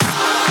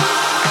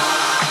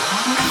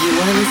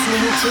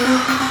listening to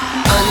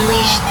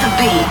Unleash the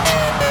Beat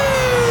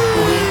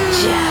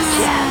with Jazz.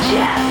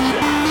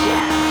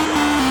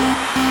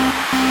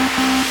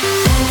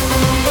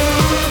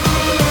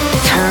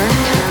 Turn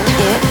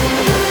it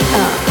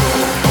up.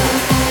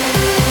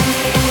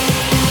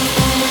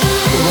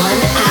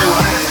 1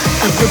 hour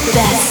of the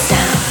best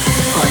sound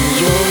on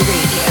your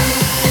radio.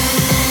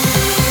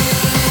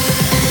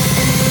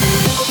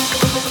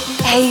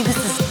 Hey, this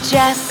is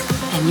Jess,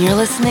 and you're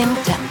listening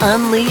to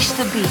Unleash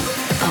the Beat,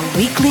 a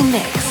weekly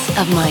mix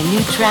of my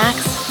new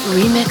tracks,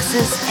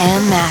 remixes,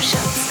 and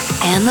mashups,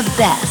 and the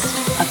best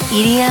of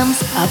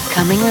EDM's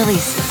upcoming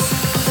releases.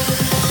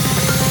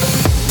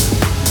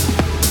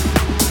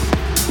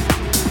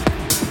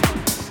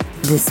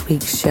 This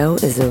week's show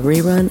is a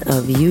rerun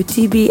of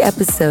UTB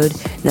episode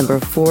number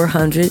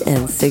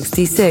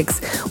 466,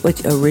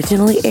 which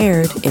originally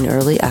aired in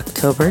early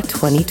October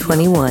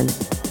 2021.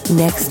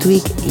 Next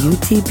week,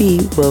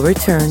 UTB will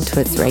return to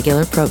its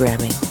regular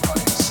programming.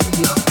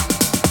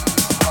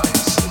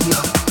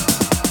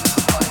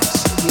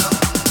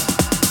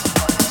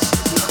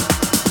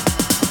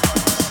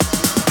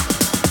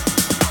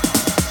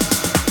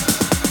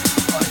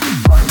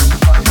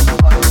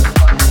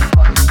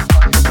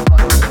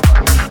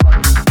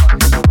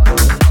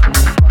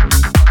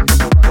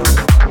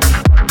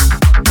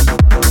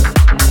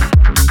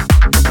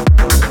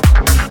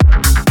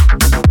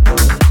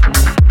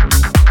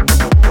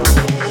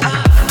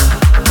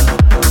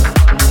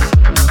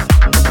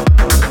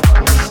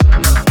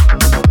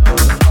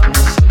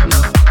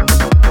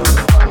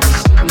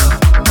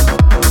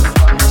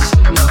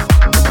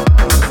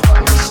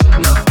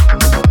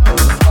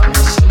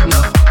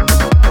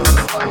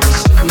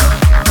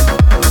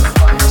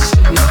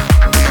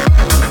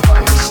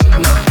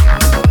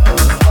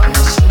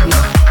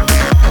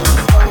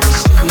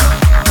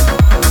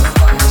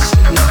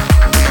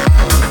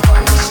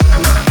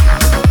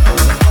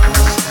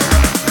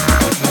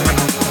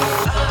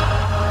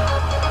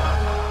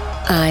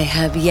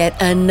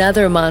 Yet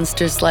another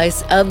monster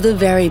slice of the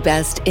very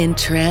best in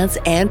trance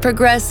and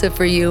progressive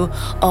for you,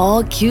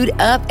 all queued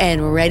up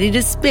and ready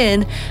to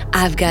spin.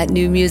 I've got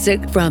new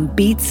music from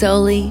Beat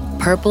Soli,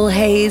 Purple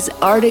Haze,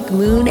 Arctic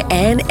Moon,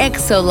 and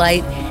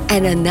Exolite,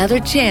 and another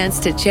chance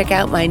to check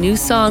out my new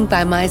song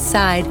by my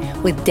side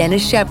with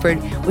Dennis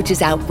Sheperd, which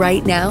is out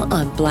right now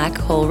on Black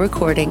Hole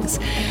Recordings.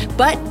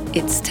 But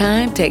it's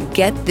time to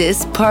get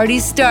this party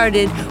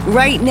started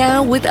right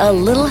now with a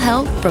little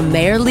help from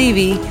Mayor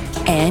Levy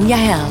and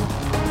Yael.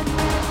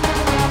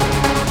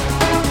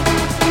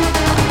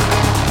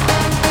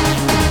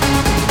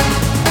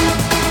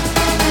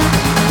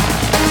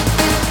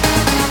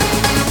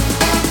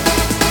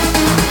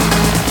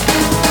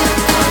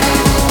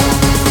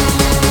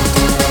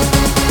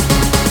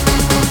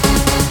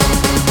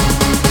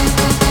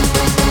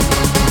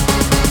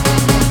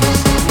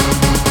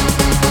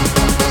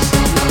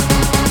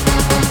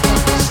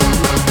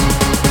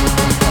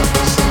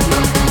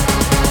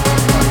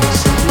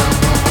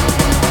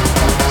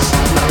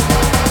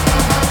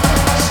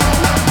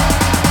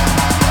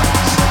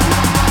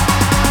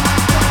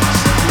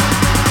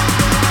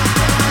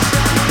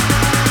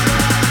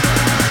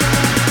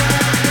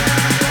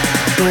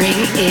 Bring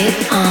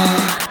it on.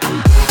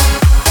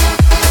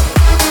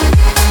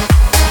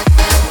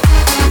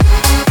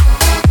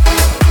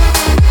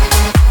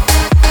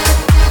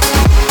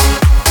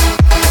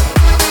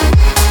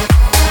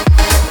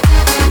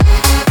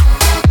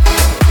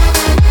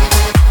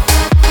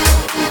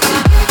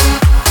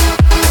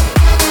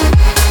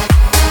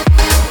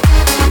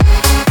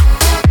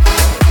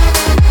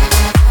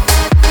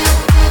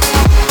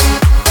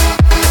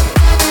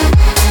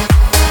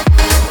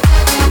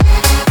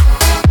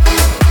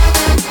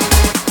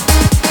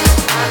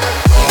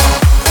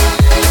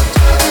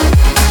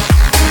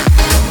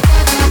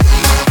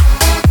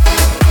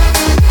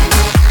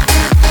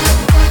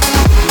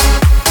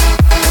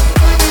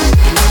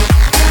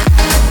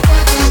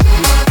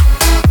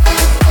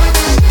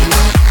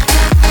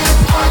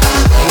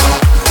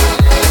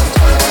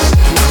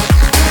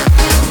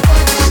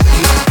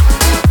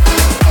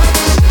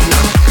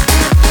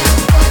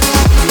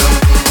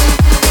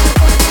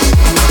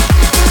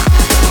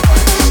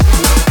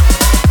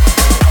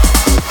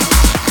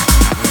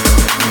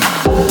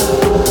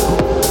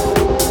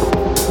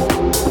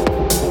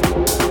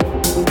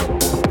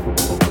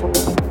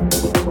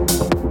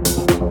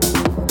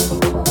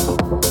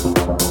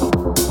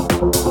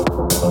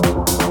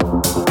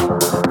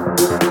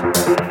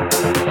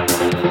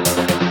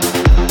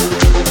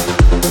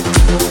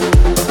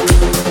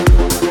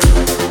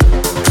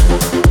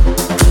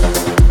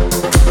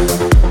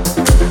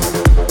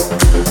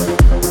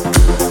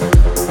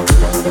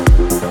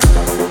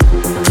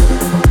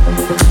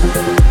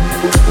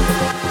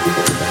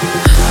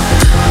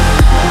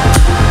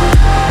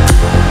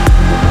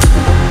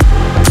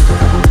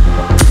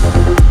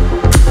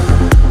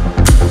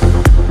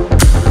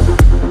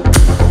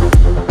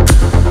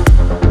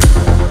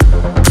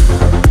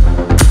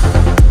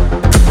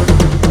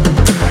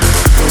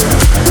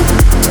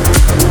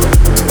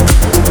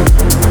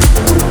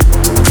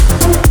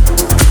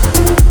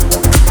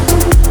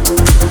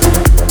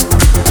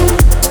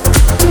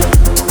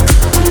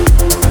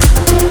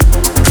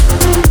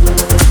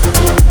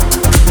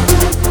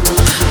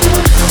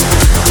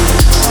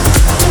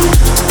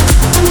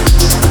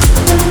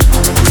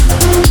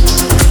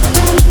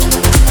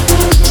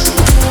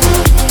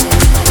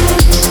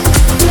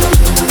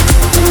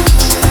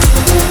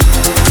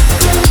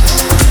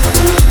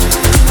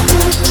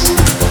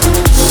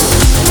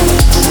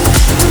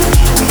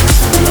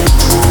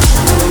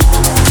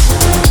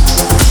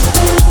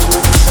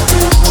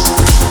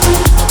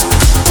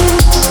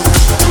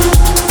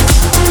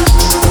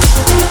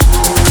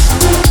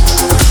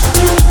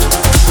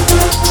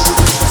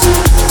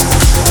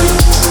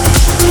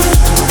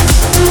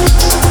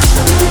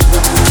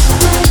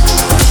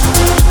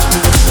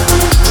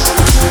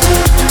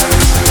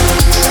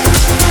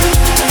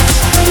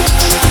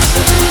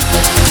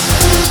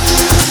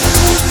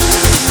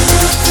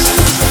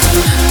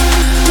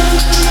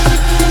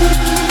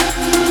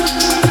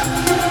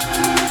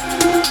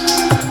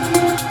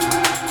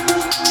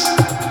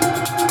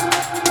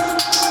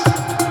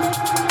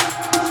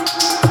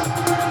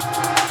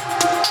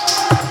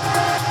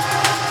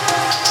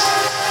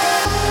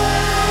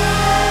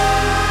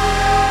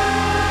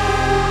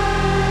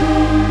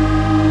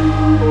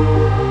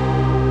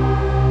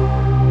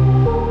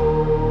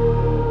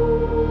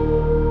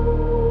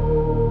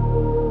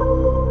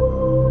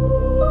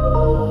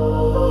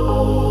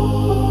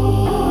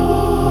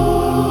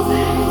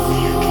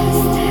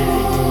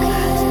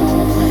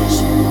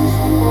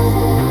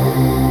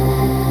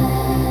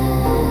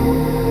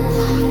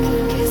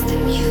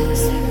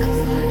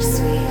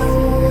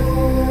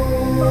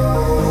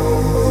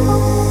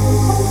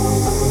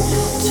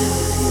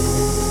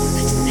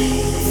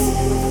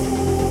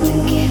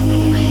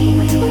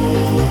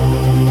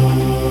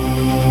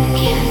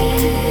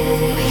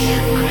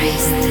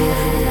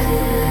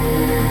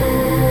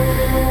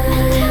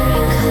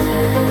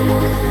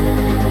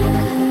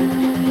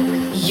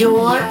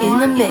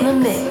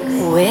 mix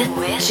with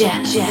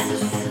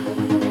Jeff.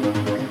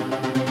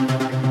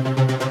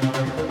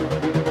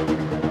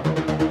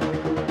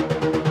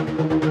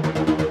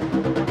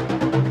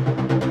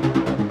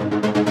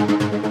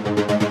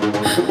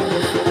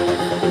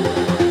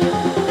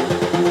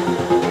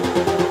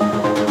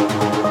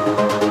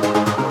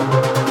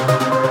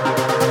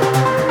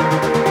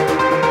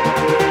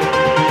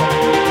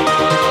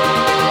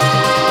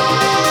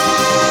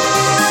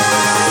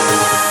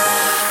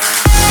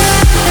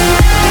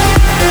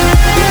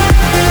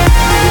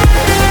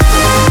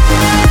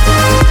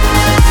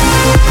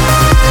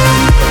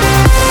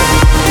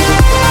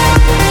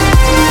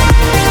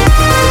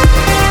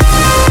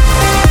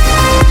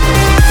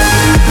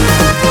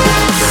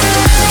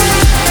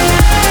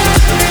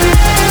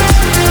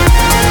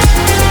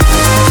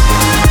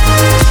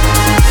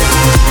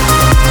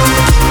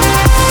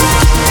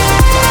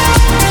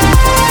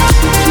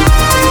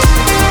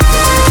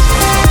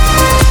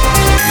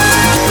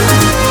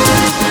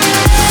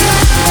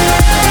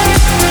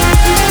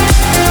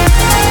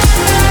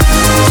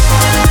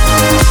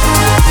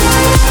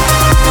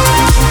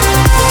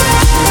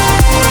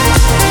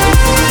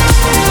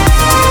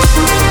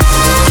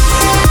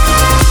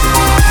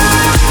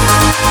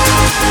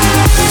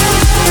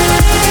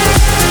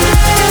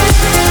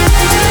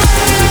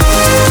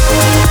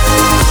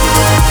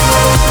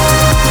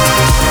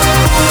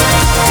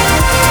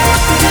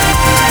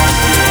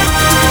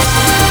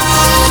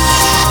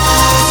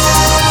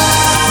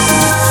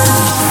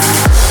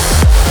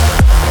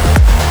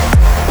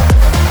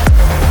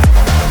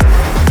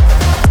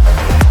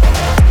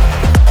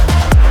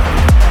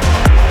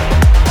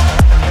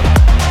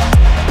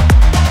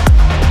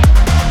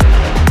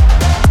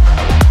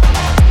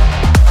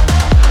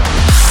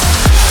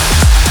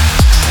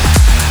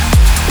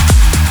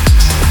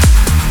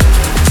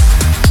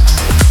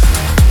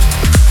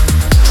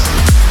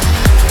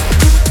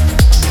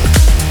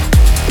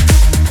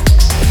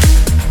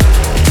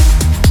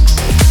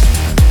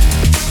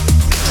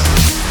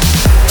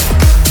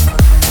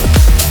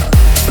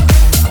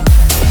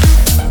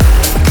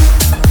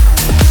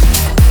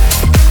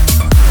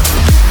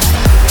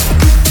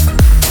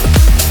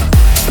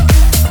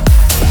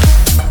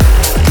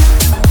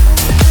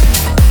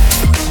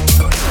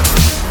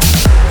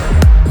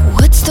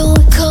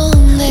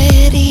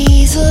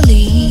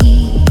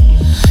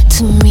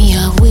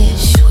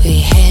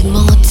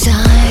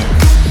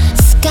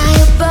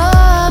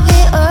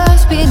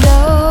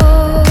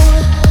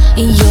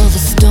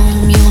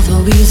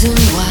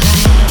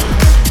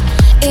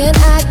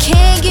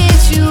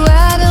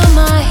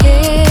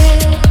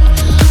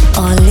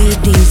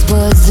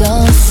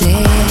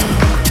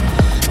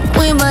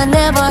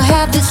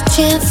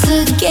 Chance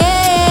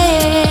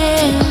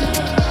again.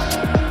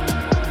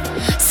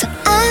 So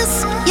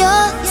ask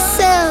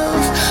yourself,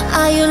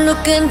 are you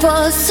looking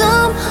for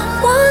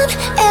someone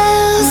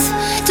else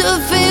to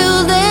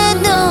feel that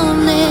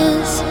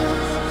numbness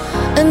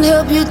and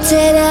help you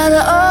tear down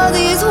all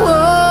these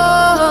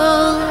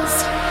walls?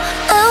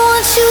 I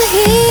want you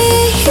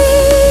here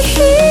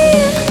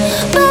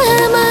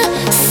by my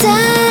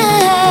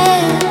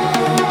side.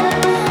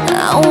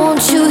 I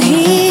want you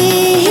here.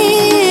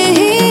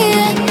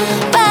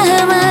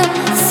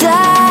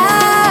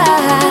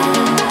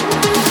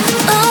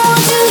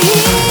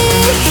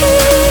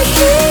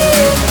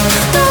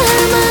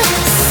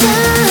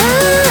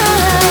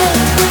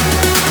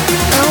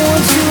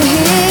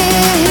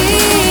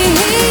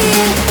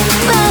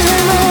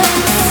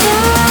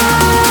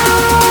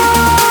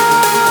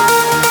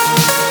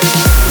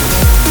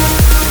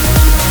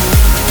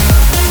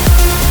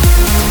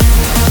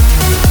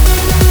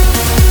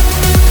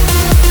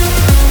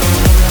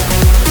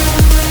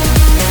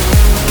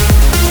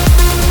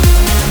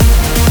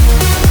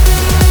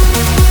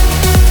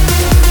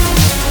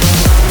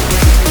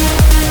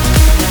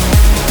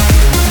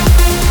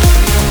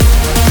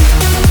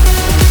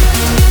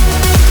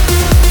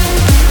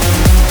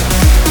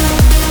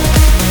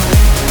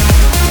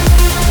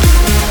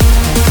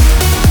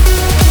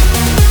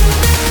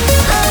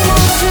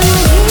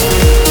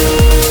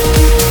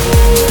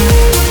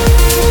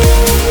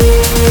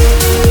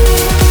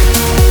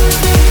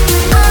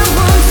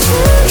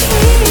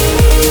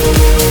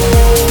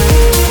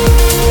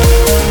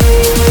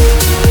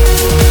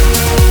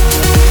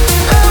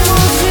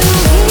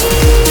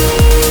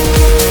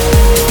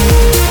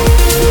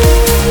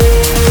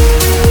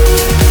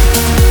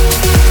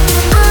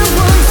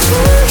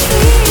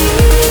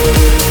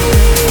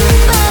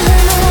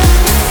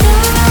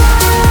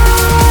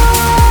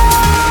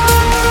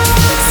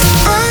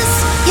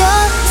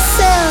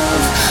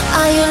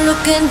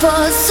 Looking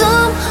for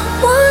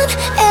someone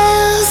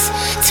else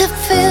to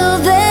fill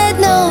that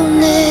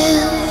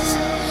numbness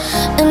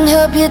and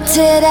help you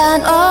tear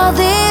down all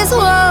these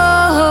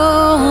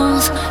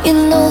walls. You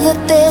know that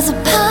there's a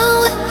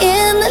power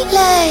in the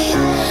light,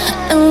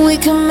 and we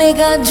can make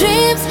our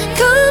dreams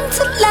come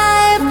to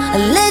life.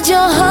 Let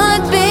your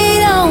heart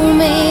beat on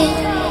me.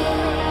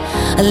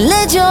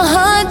 Let your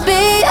heart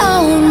beat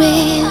on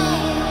me.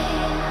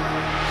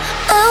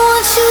 I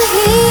want you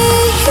here.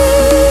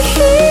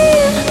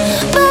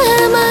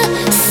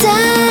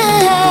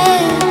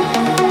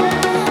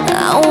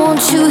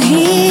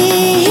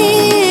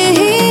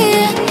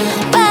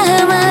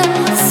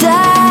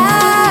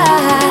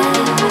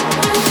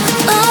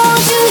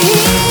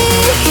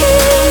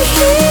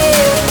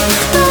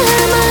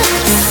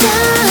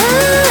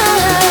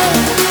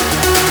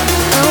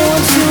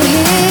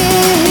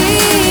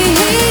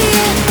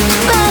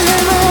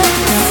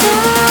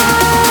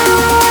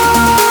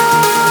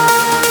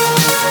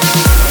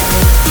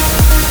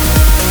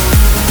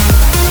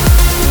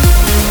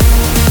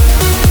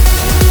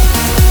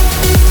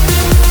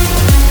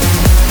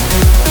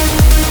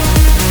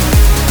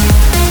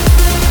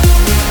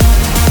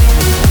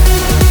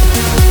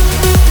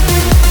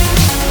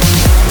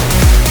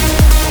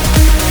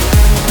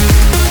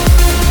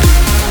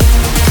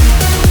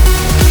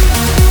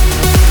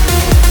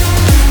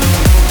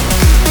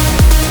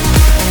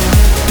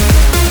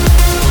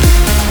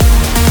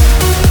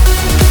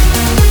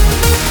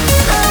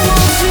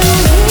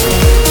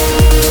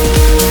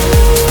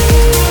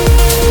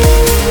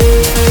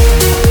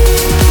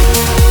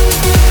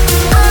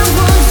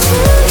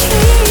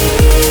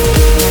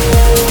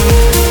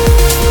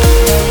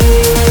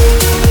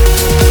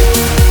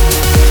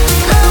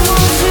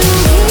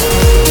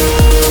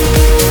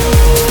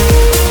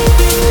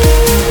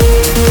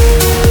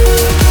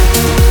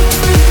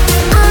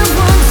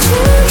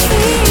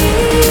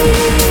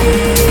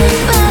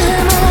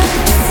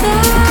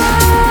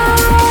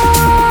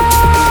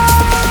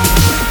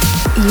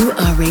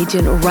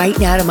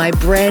 now to my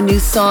brand new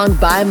song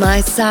By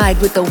My Side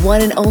with the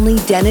one and only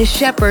Dennis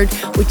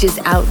Sheperd, which is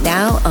out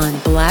now on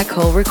Black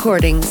Hole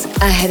Recordings.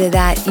 Ahead of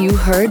that, you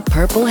heard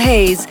Purple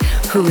Haze,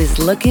 who is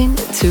looking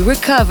to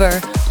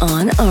recover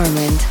on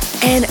Armand.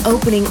 And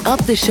opening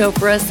up the show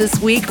for us this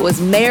week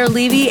was Mayor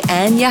Levy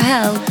and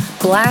Yahel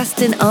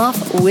blasting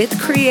off with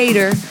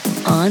Creator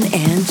on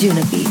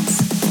Anjuna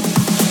Beats.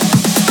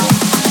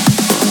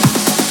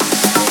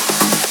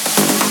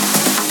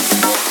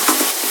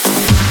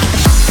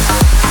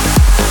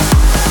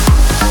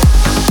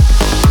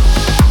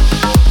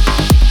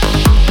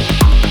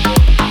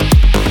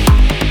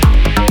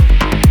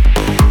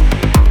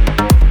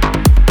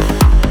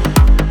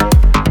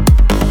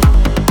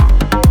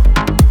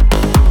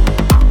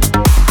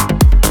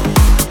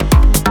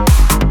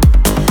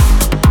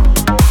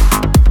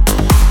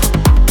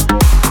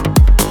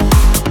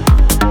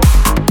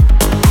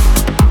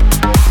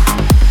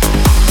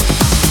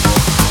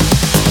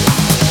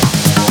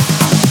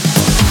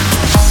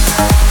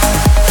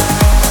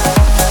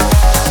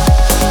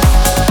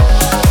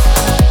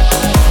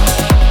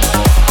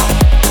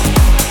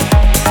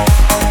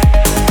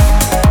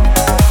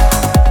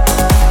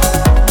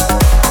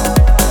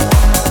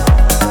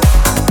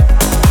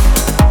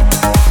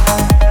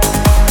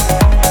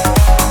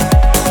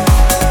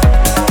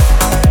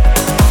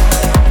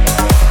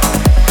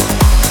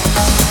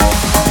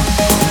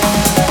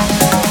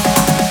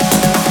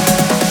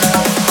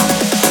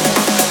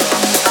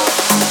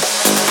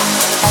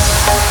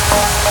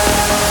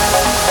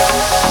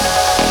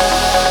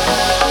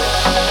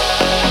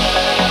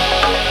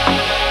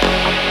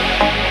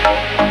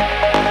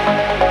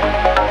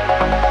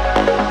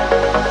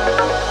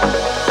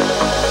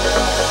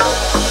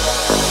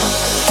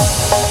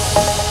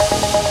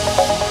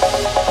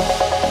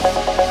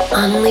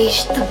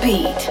 Unleash the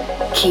beat.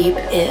 Keep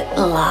it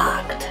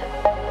locked.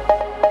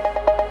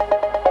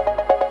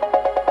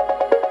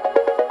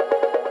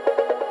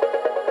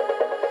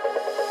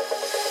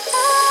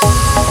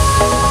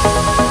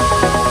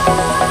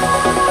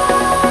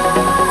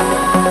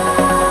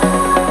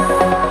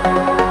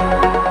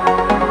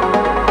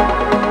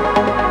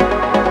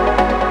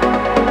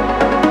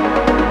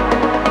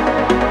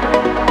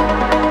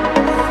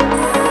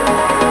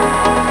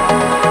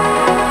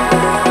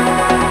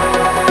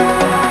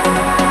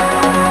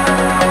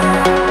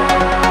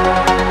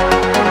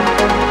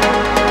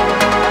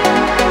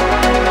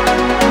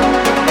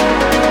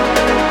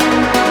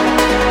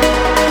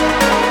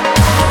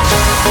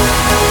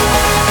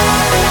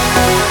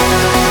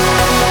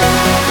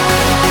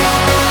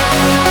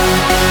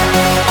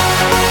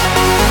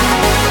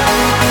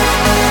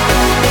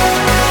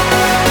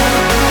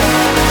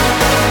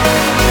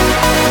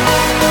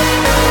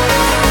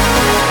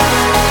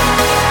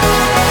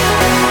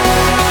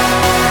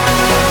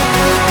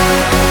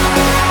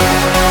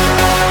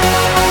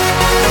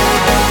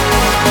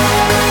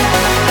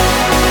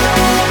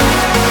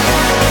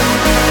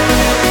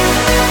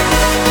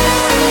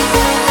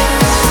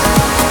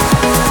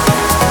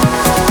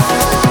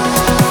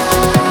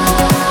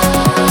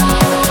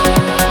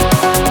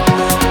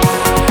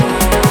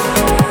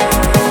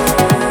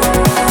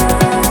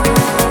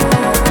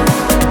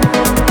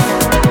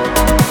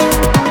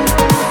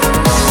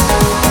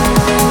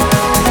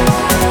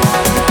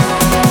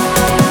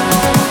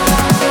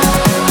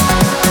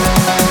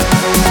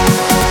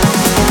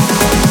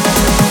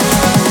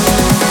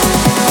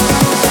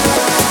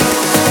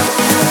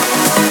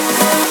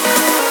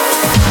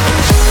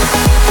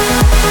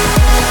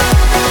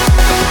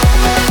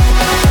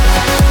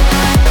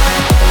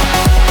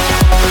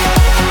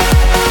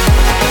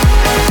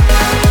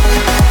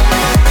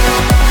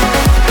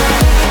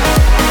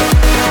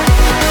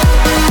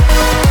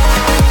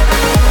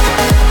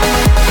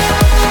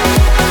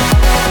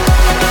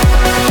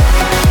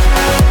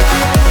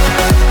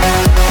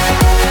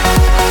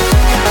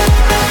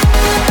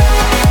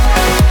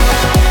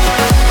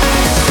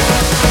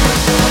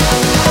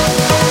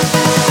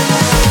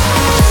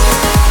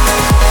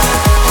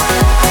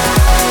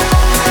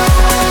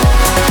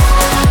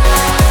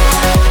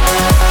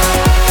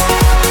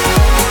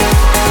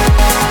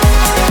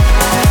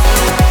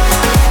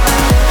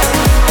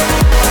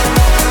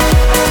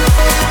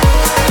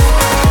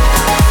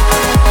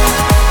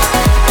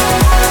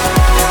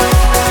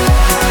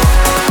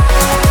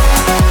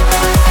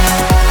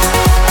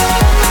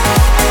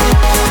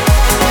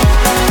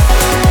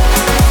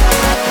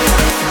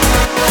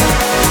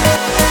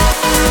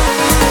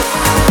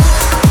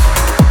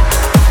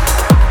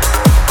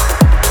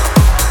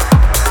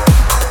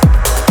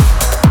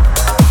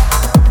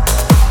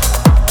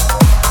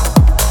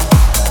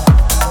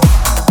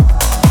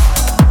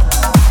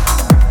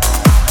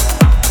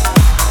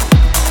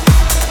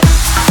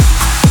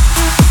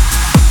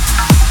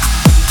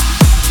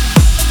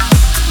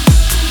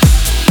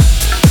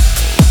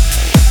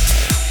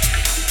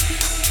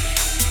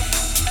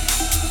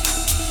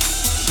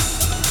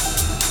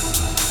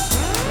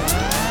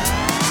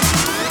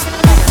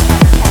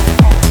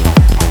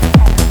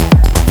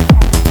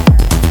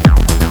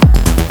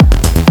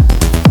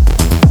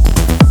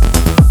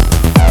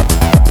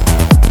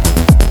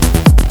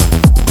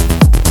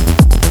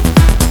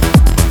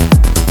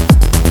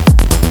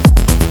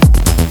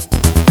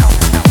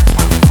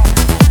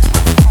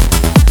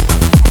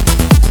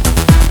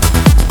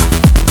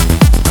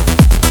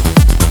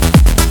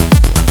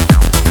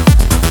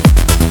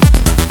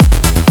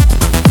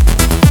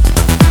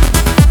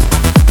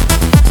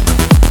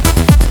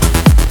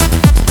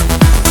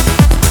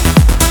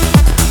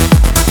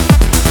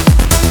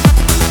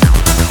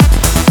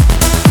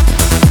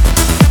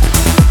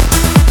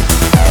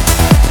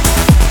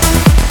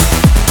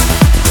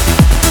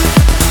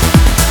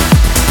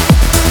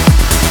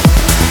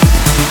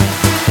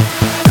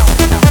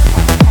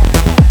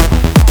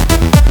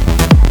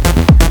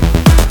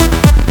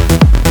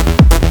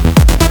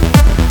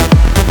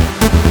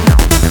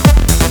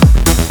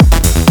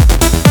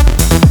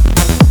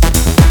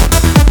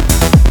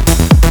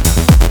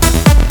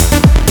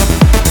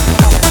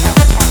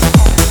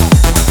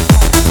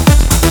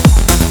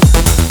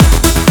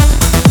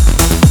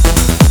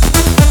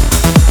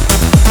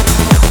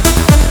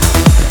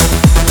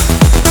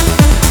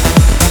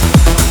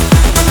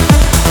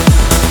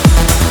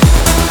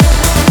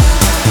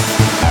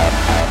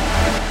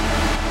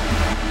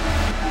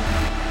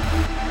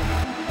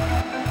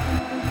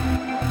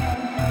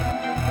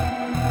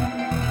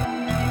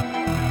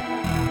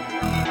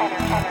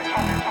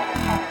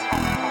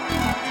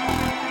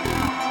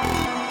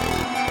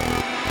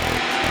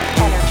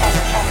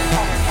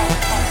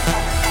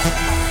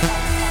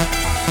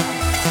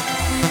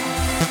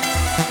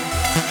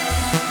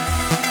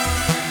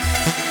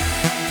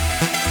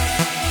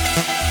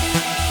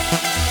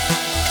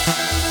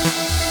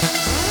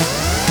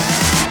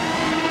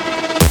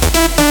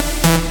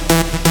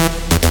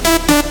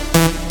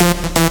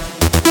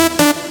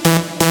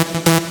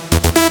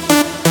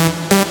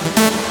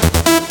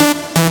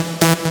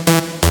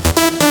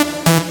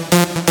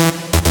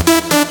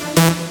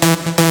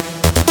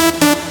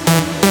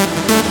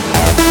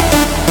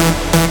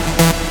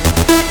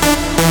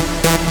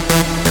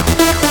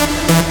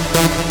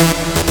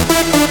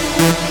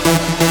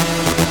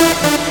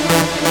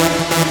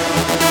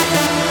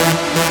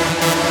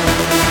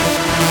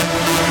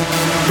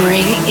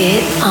 Bring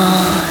it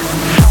on.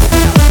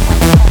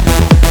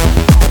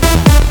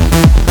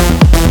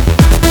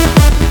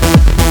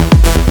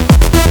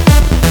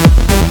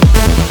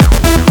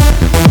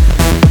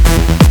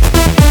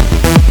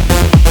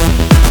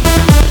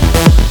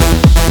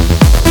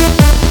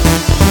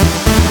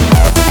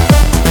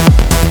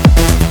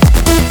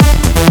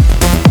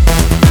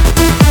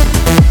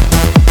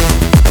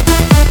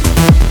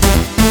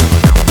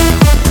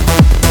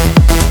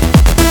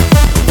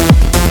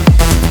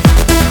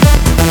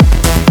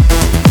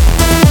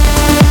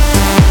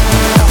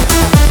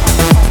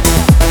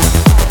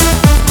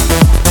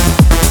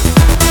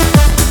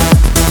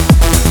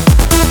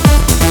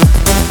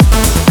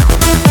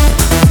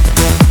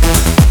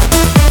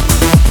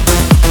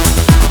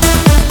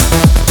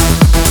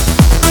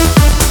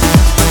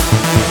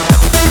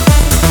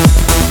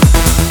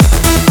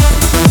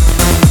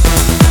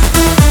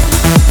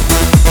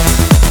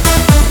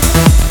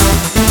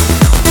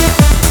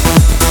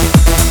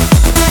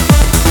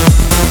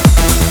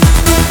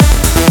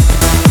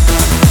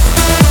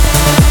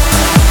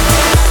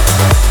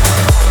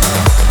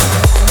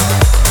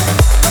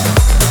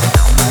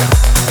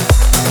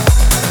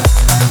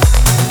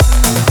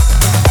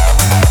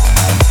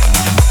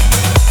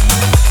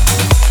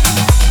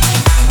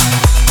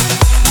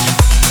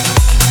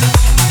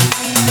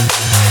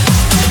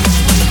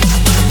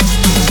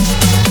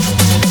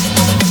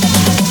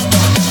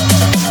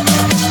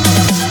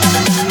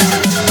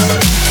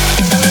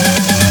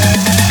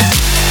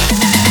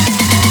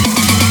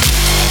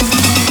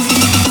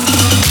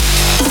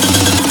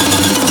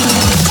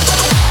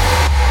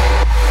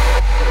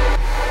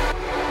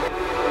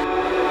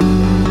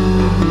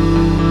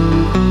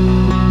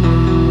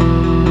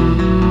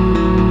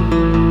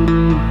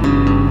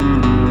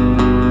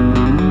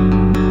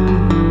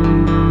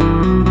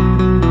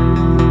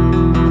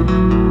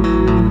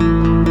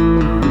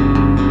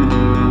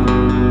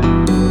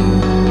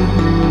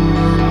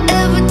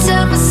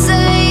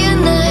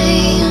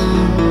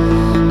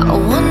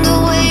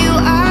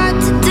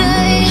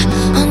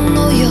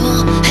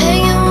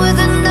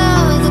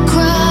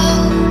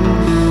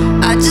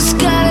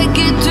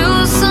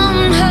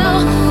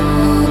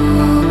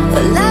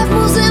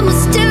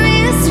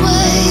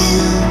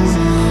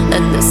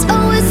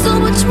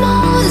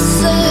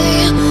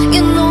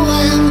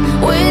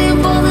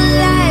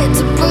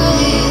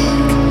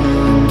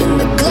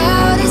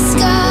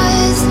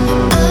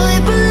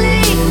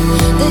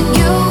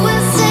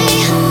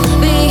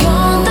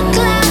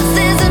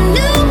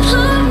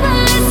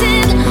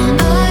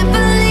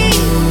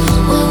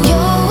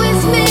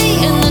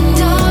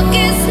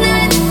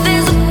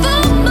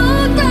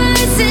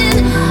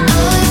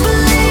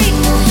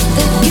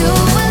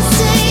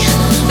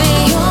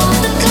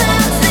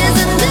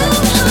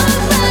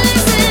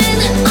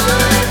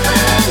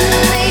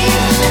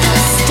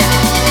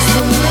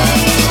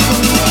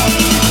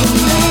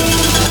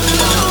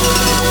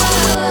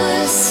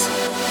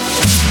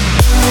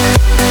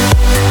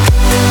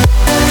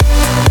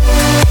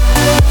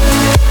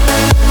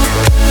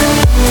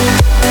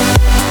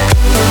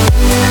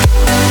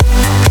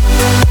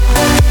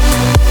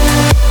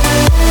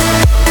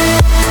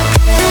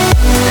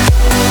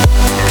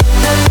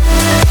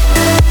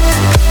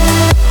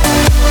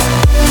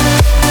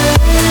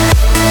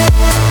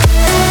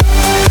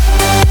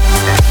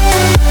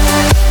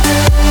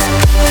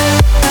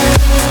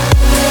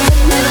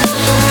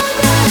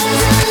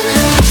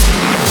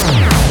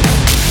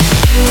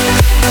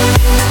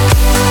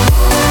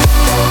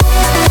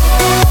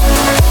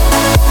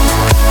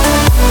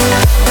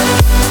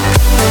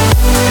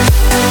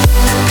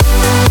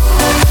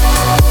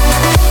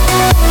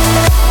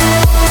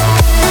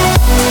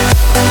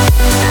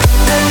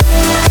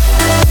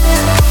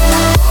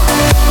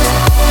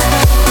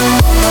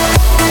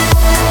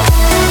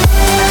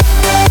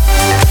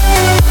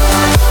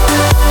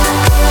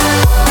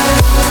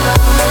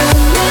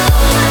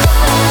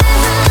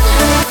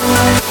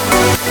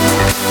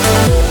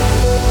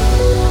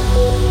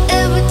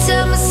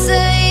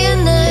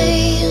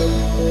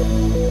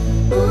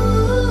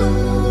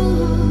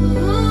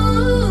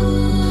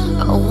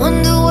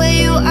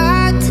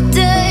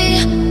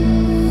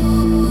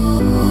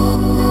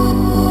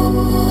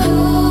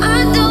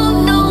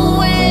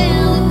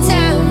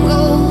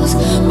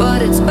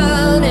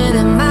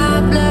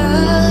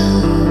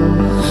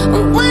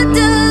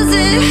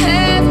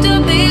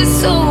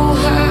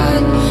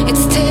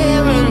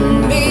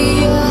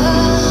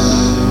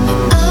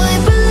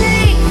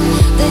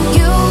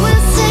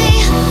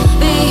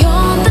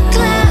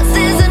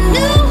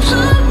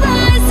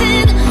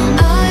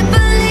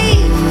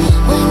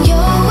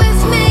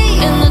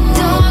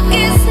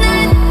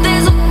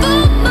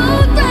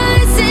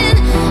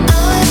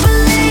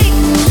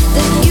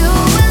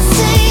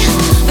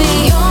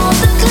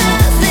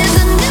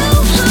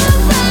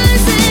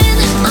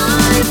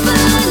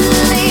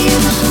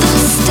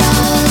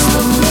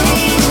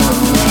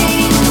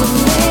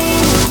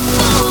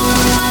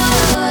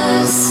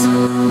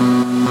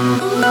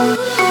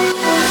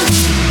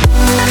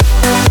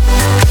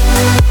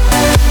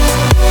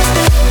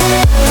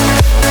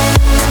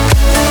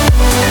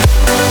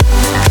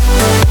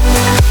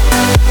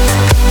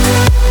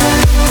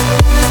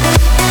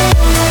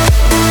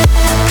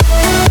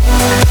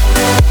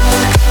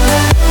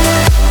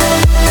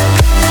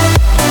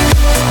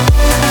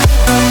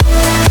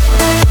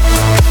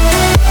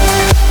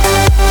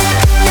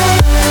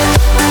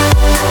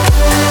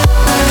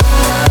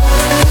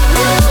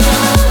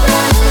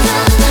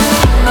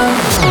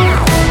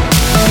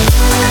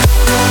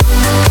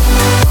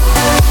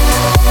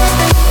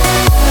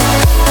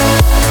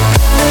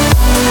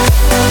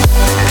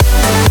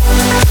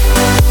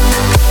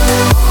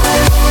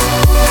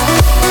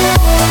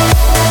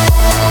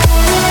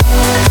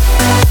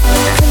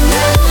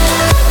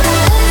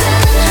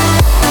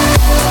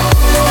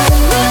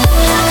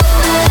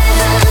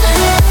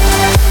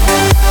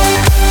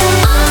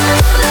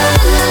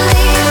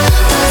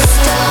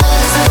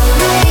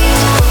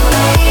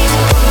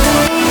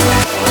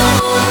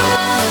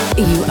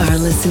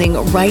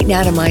 right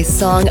now to my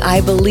song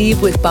I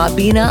Believe with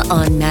Bobina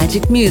on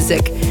Magic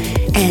Music.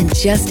 And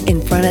just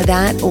in front of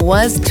that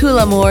was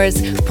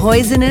Tulamore's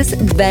Poisonous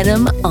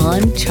Venom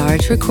on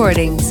Charge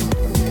Recordings.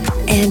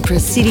 And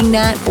preceding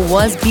that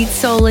was Beat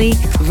Soli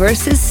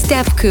versus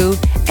Stefku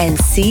and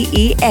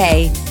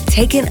CEA,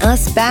 taking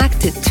us back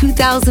to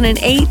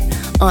 2008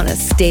 on A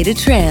State of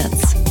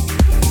Trance.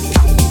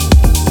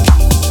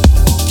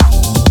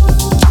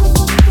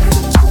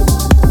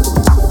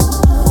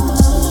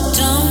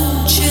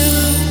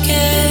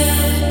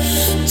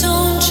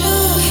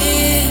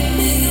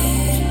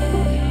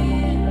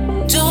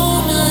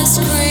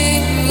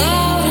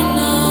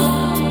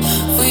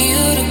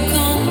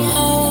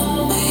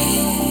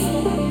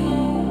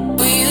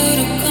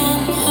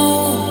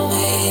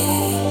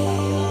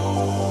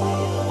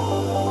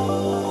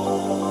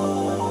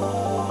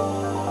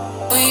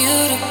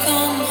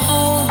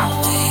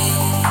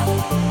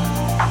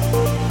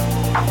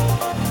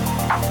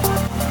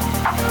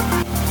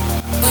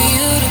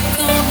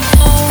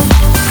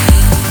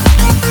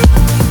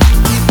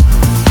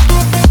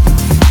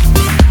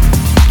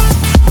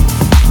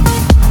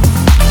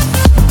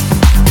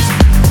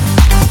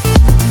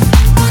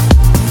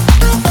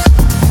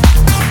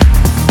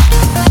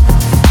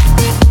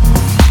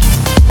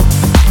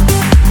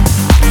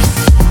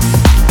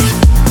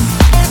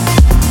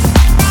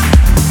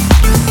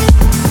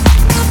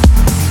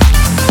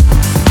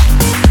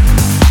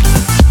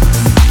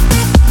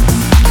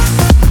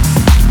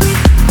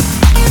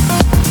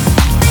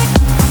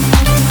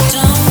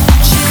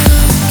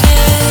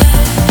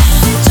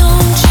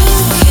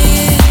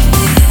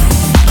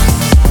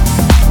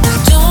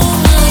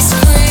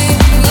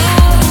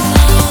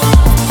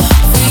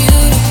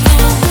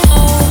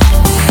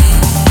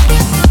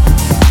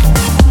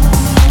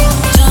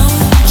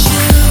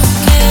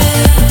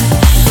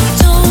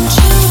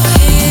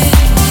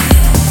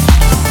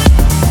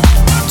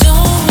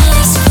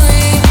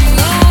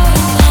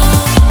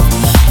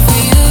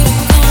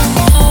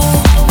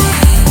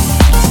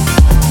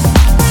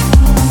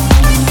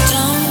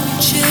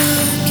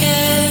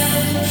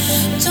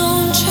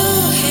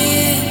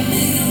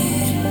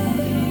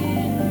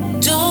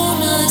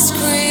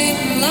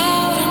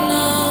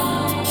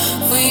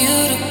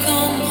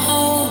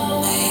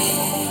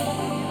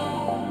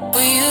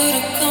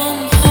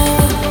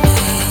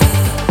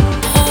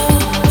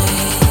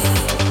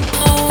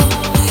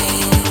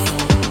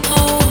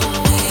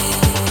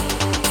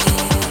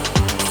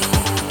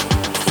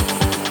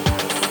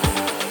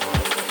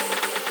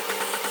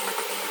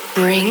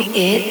 Bring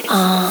it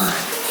on.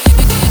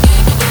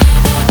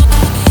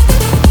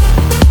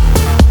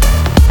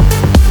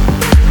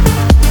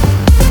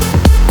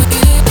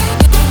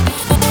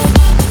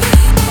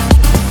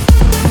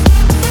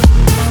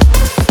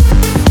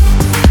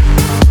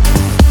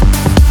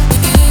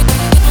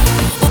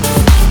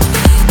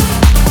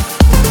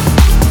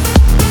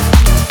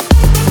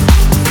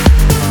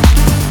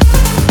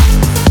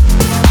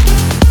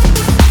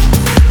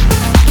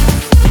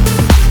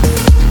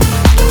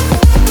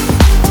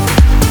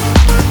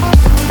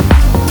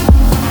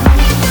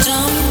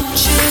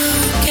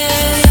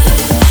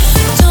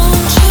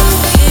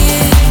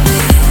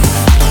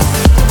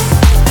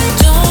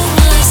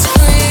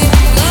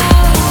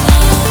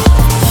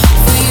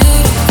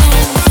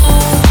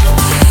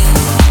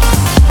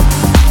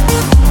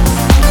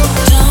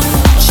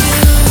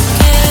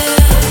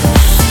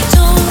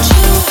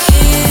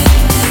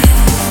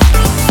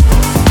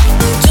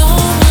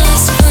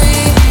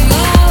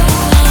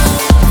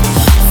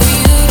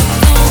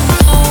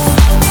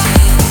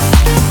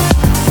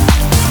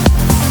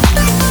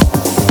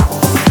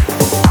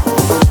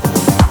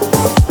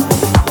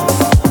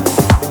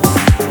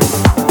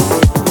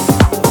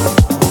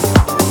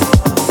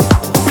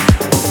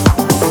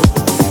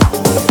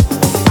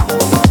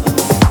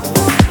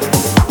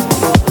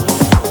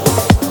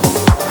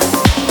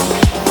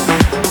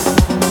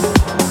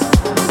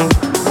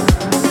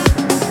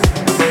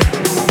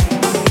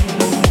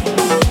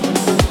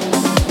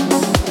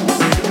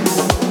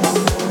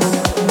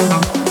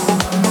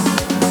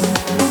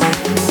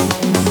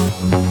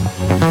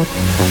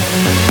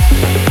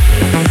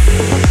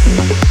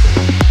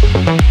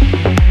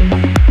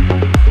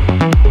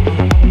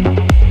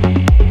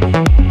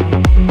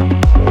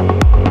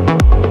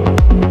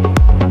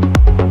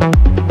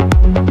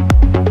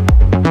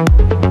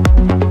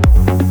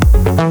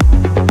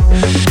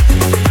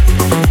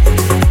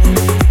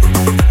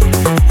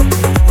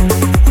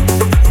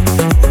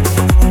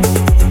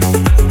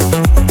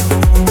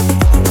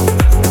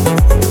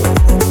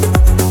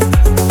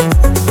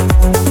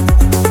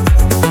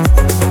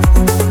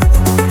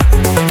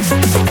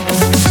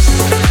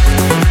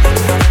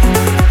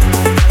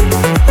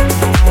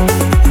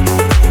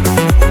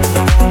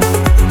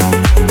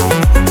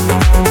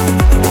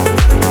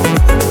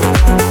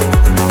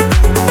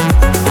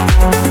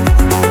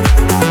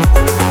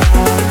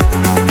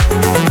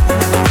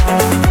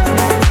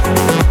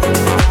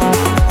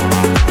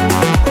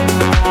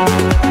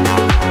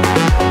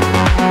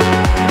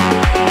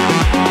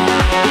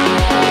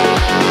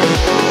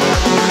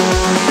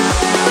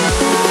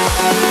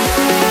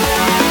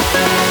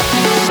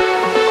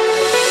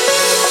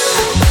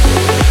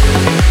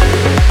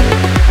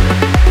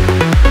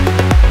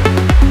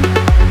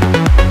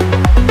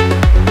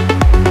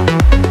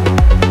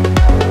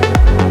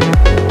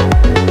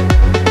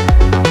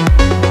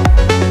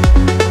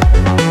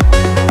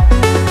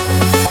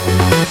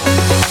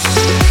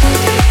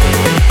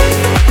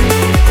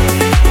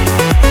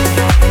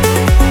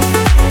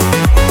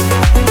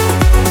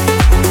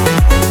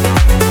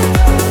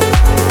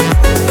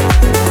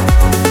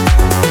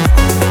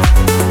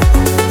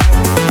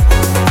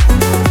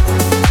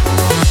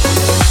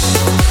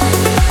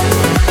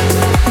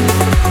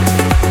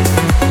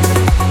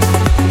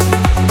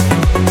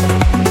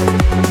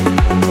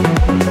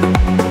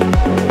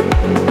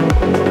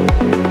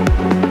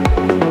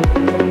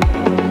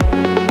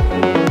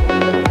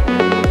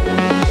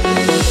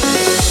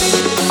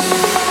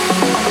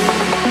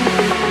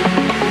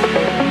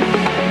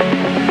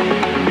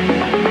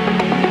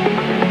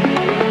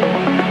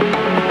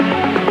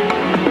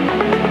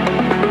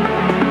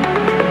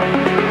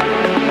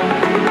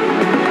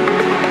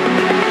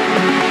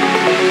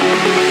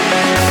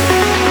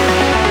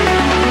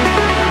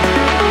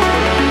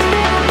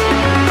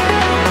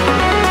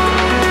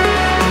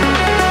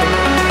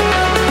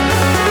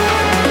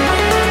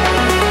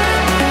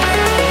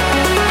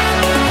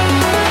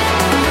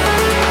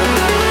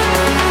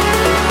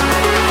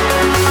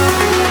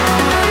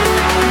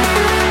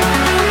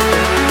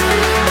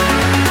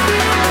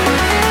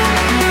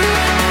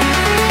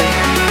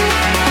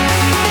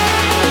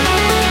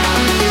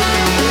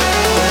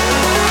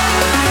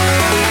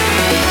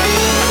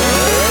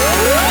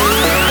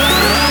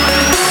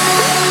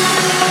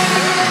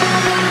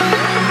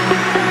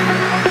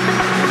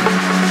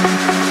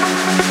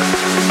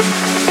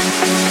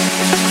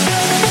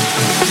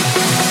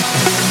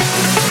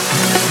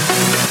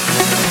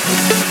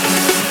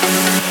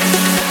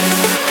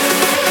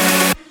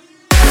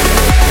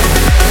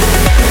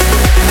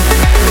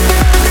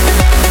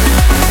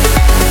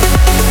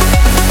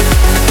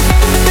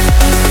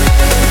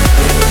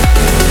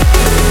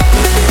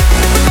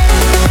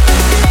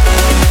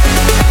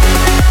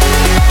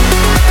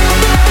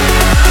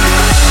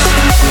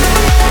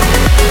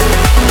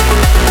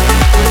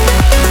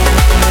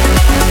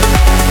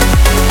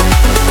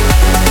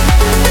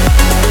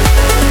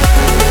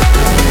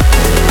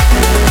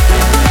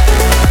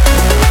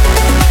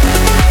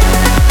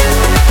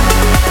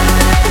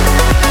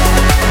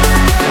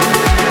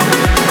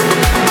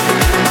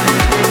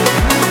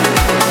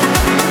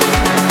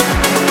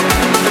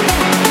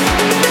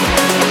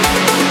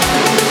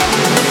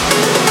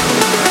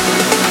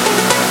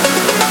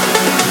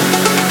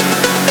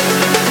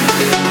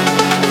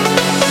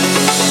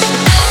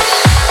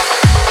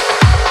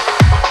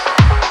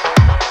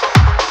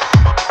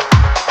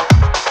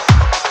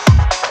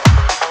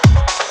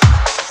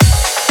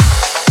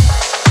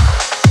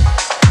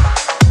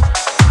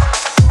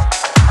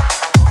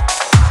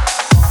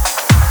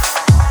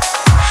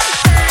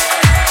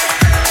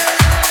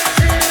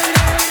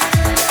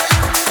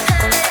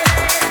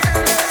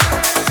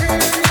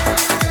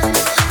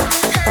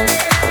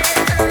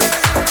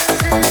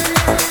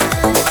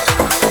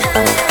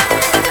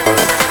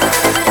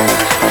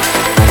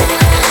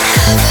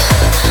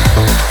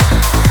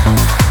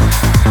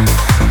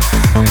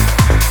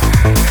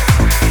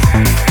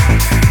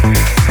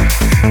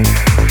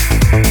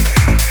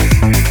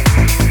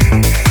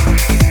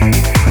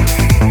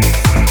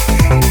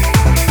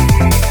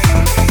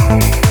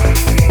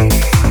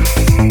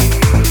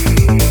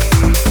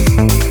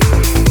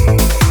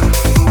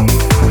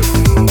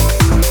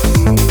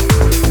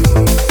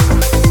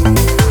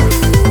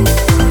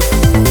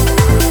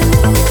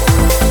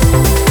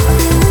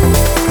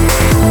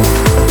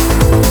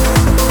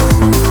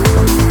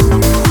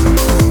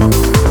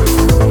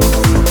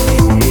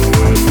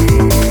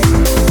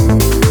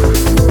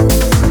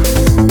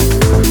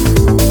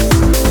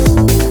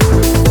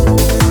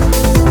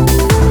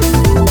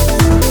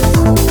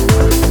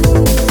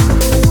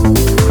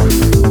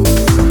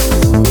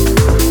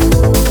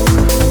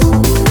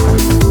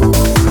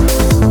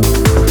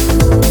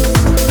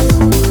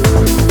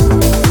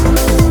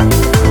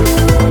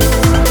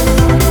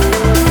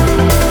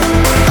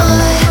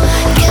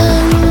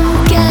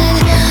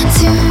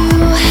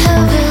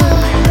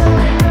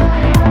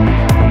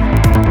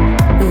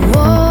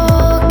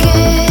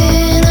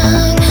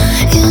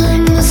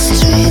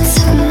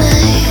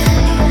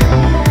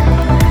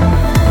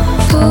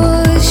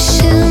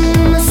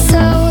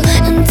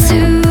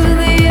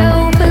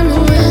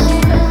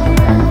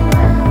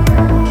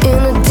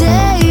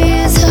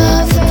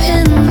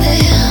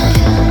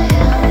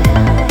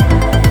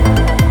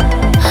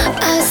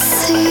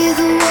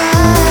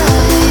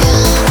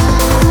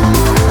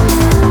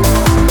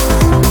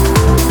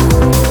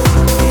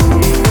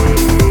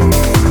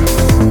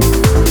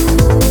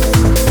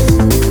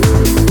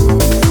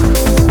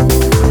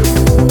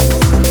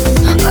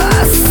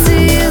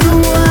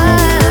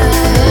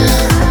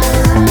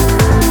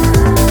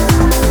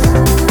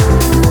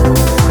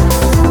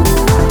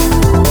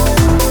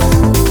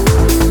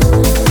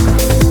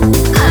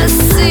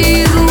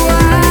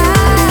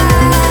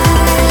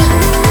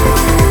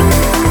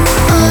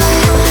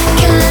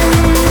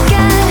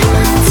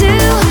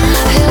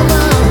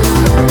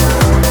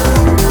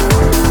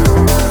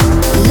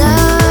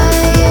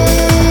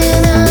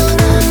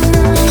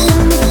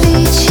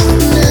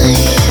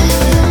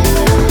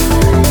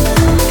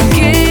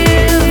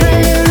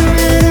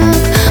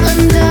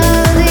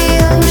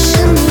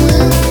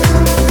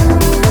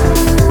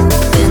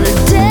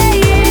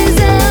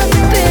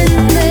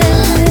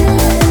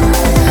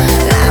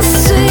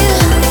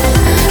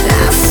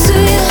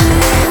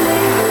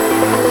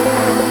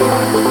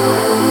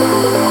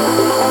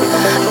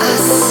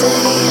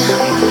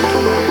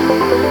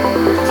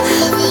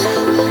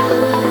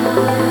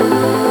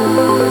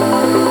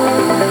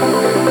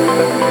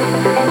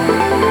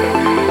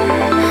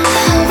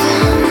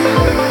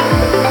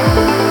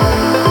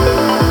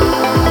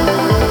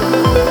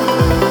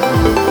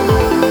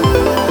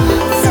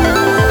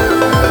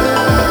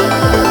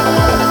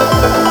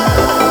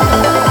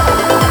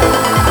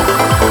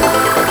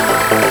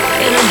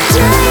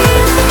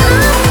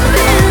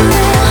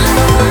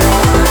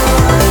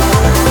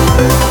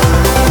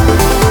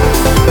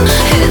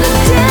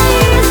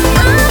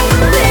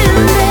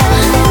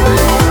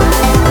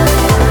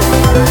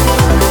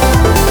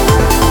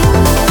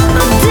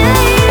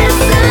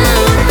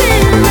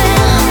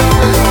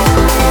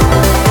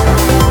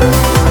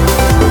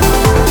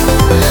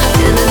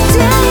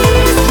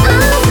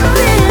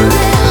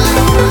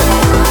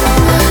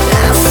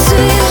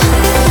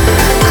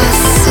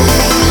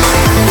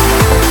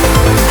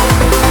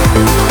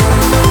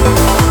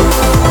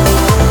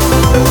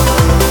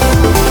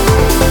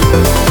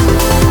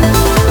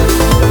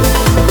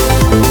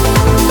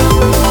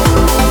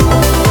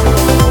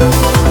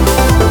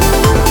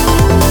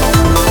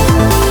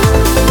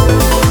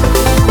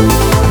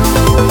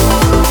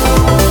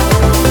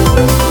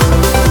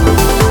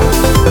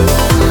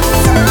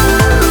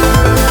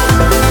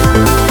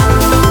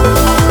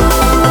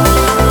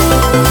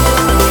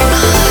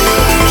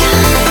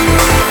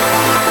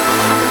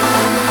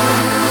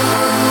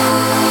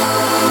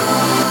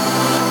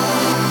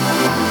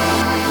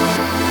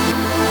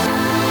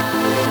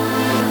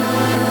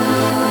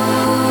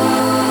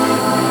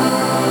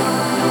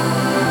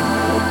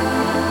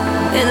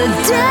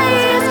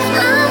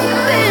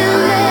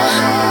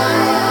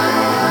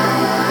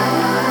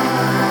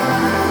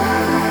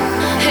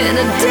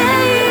 the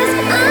days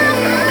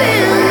I've been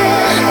there.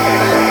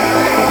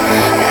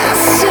 I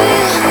see.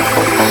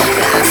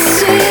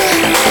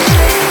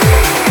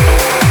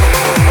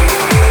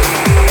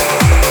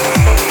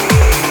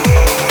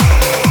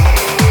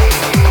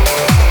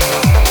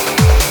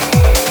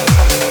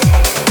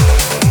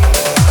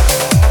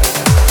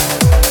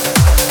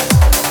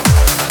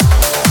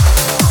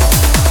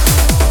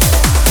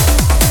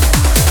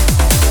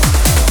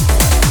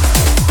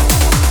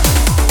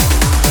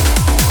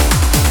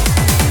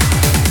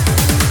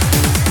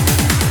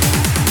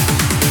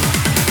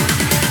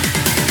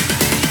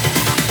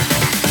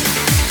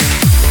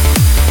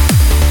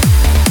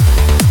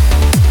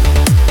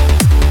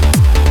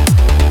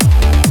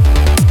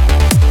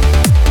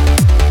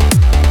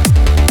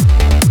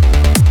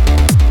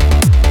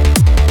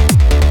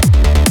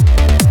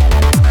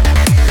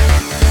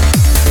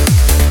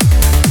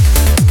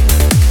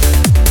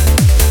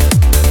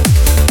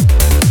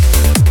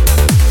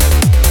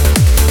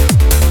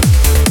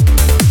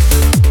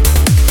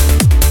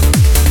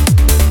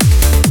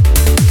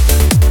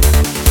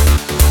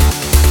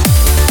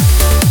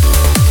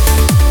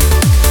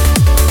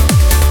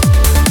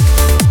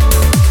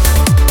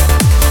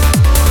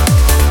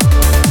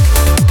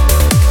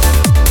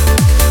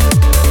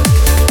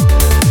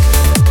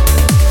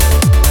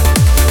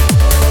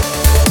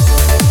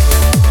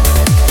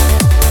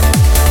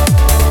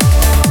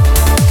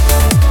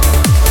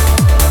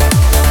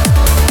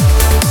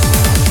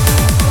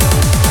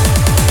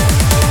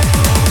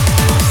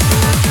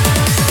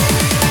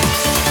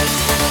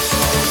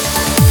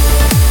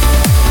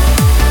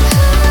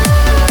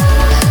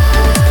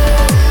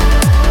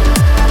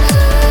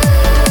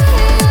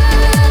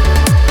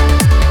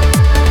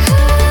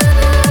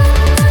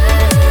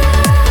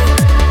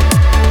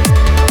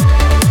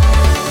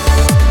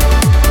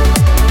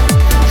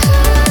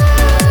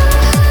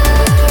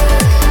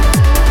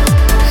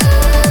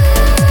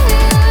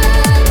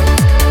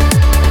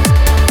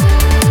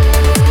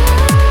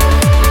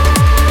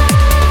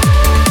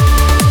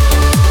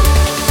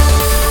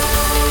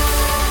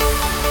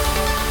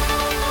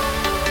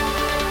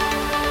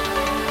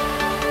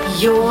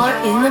 You're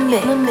in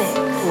the mix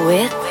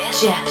with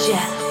Jess.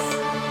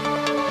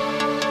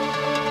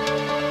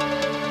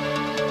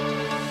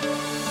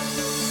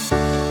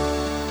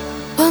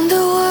 When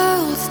the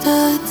world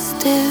stood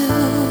still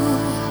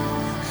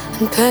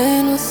and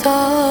pain was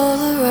all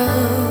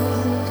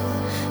around,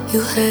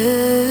 you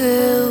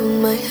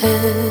held my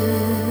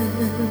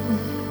hand,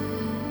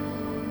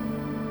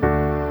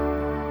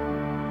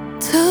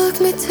 took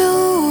me to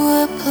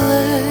a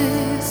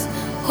place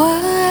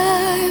where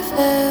I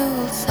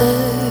felt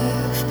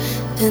safe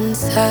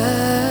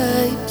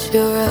inside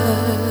your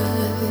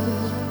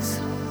eyes.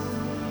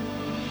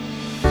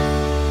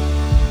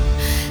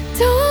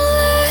 Don't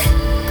let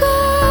go,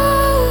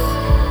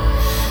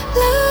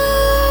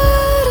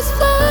 let us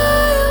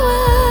fly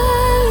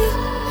away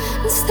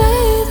and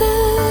stay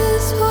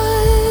this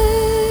way.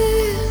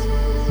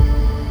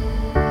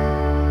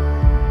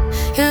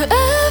 You're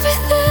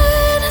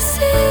everything I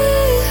see,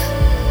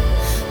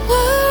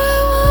 where I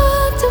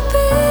want to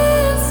be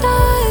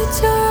inside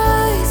your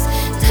eyes.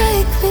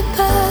 Take me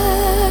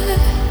back,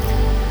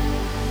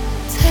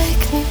 take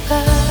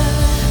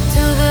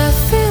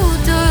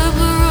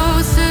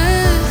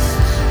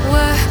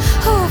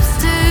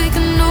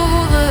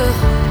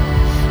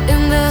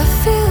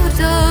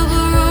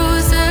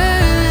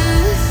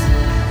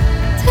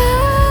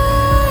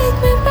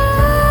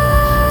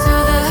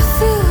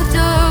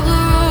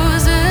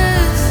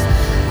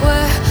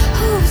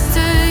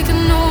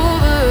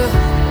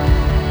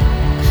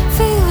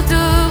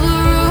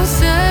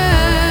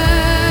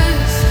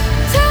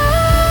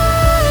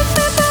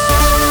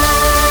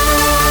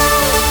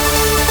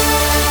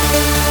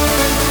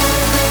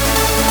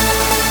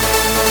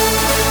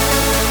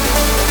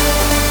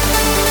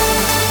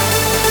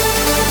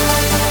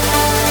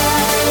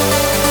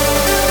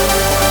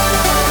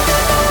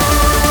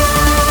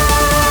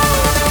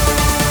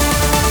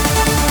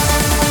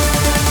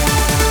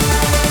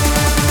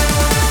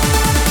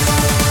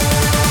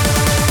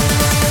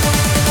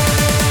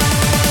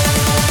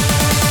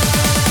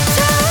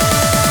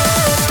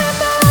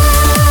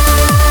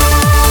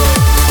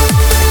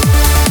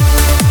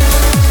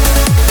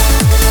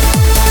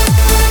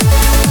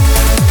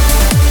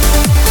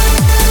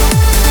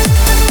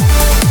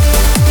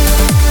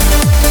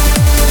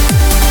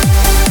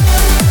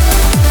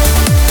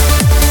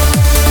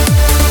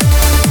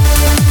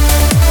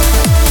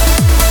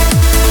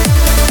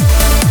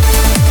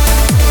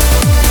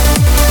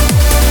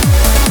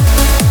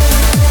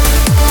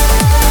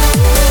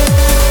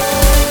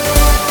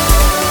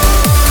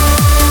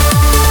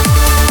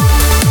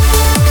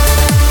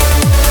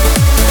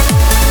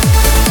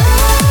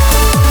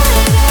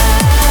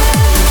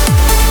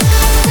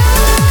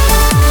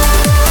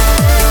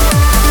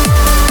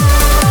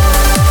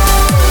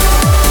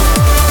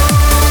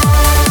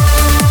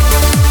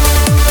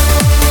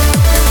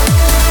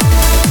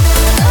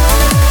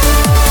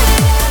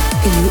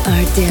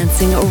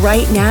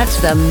right now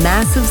to the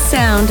massive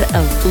sound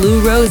of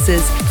Blue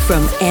Roses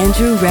from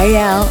Andrew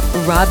Rayel,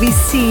 Robbie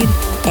Seed,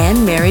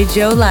 and Mary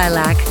Jo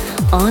Lilac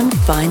on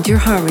Find Your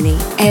Harmony.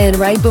 And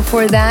right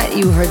before that,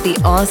 you heard the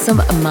awesome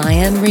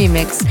Mayan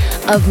remix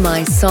of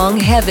my song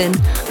Heaven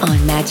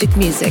on Magic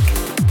Music.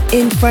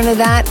 In front of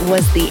that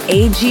was the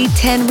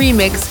AG10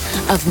 remix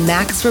of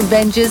Max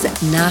Revenge's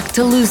Knock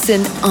to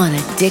Loosen on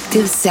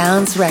Addictive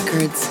Sounds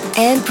Records.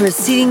 And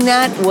preceding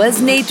that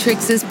was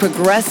Natrix's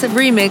progressive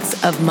remix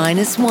of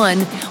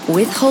 -1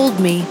 with Hold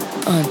Me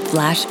on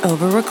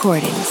Flashover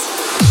Recordings.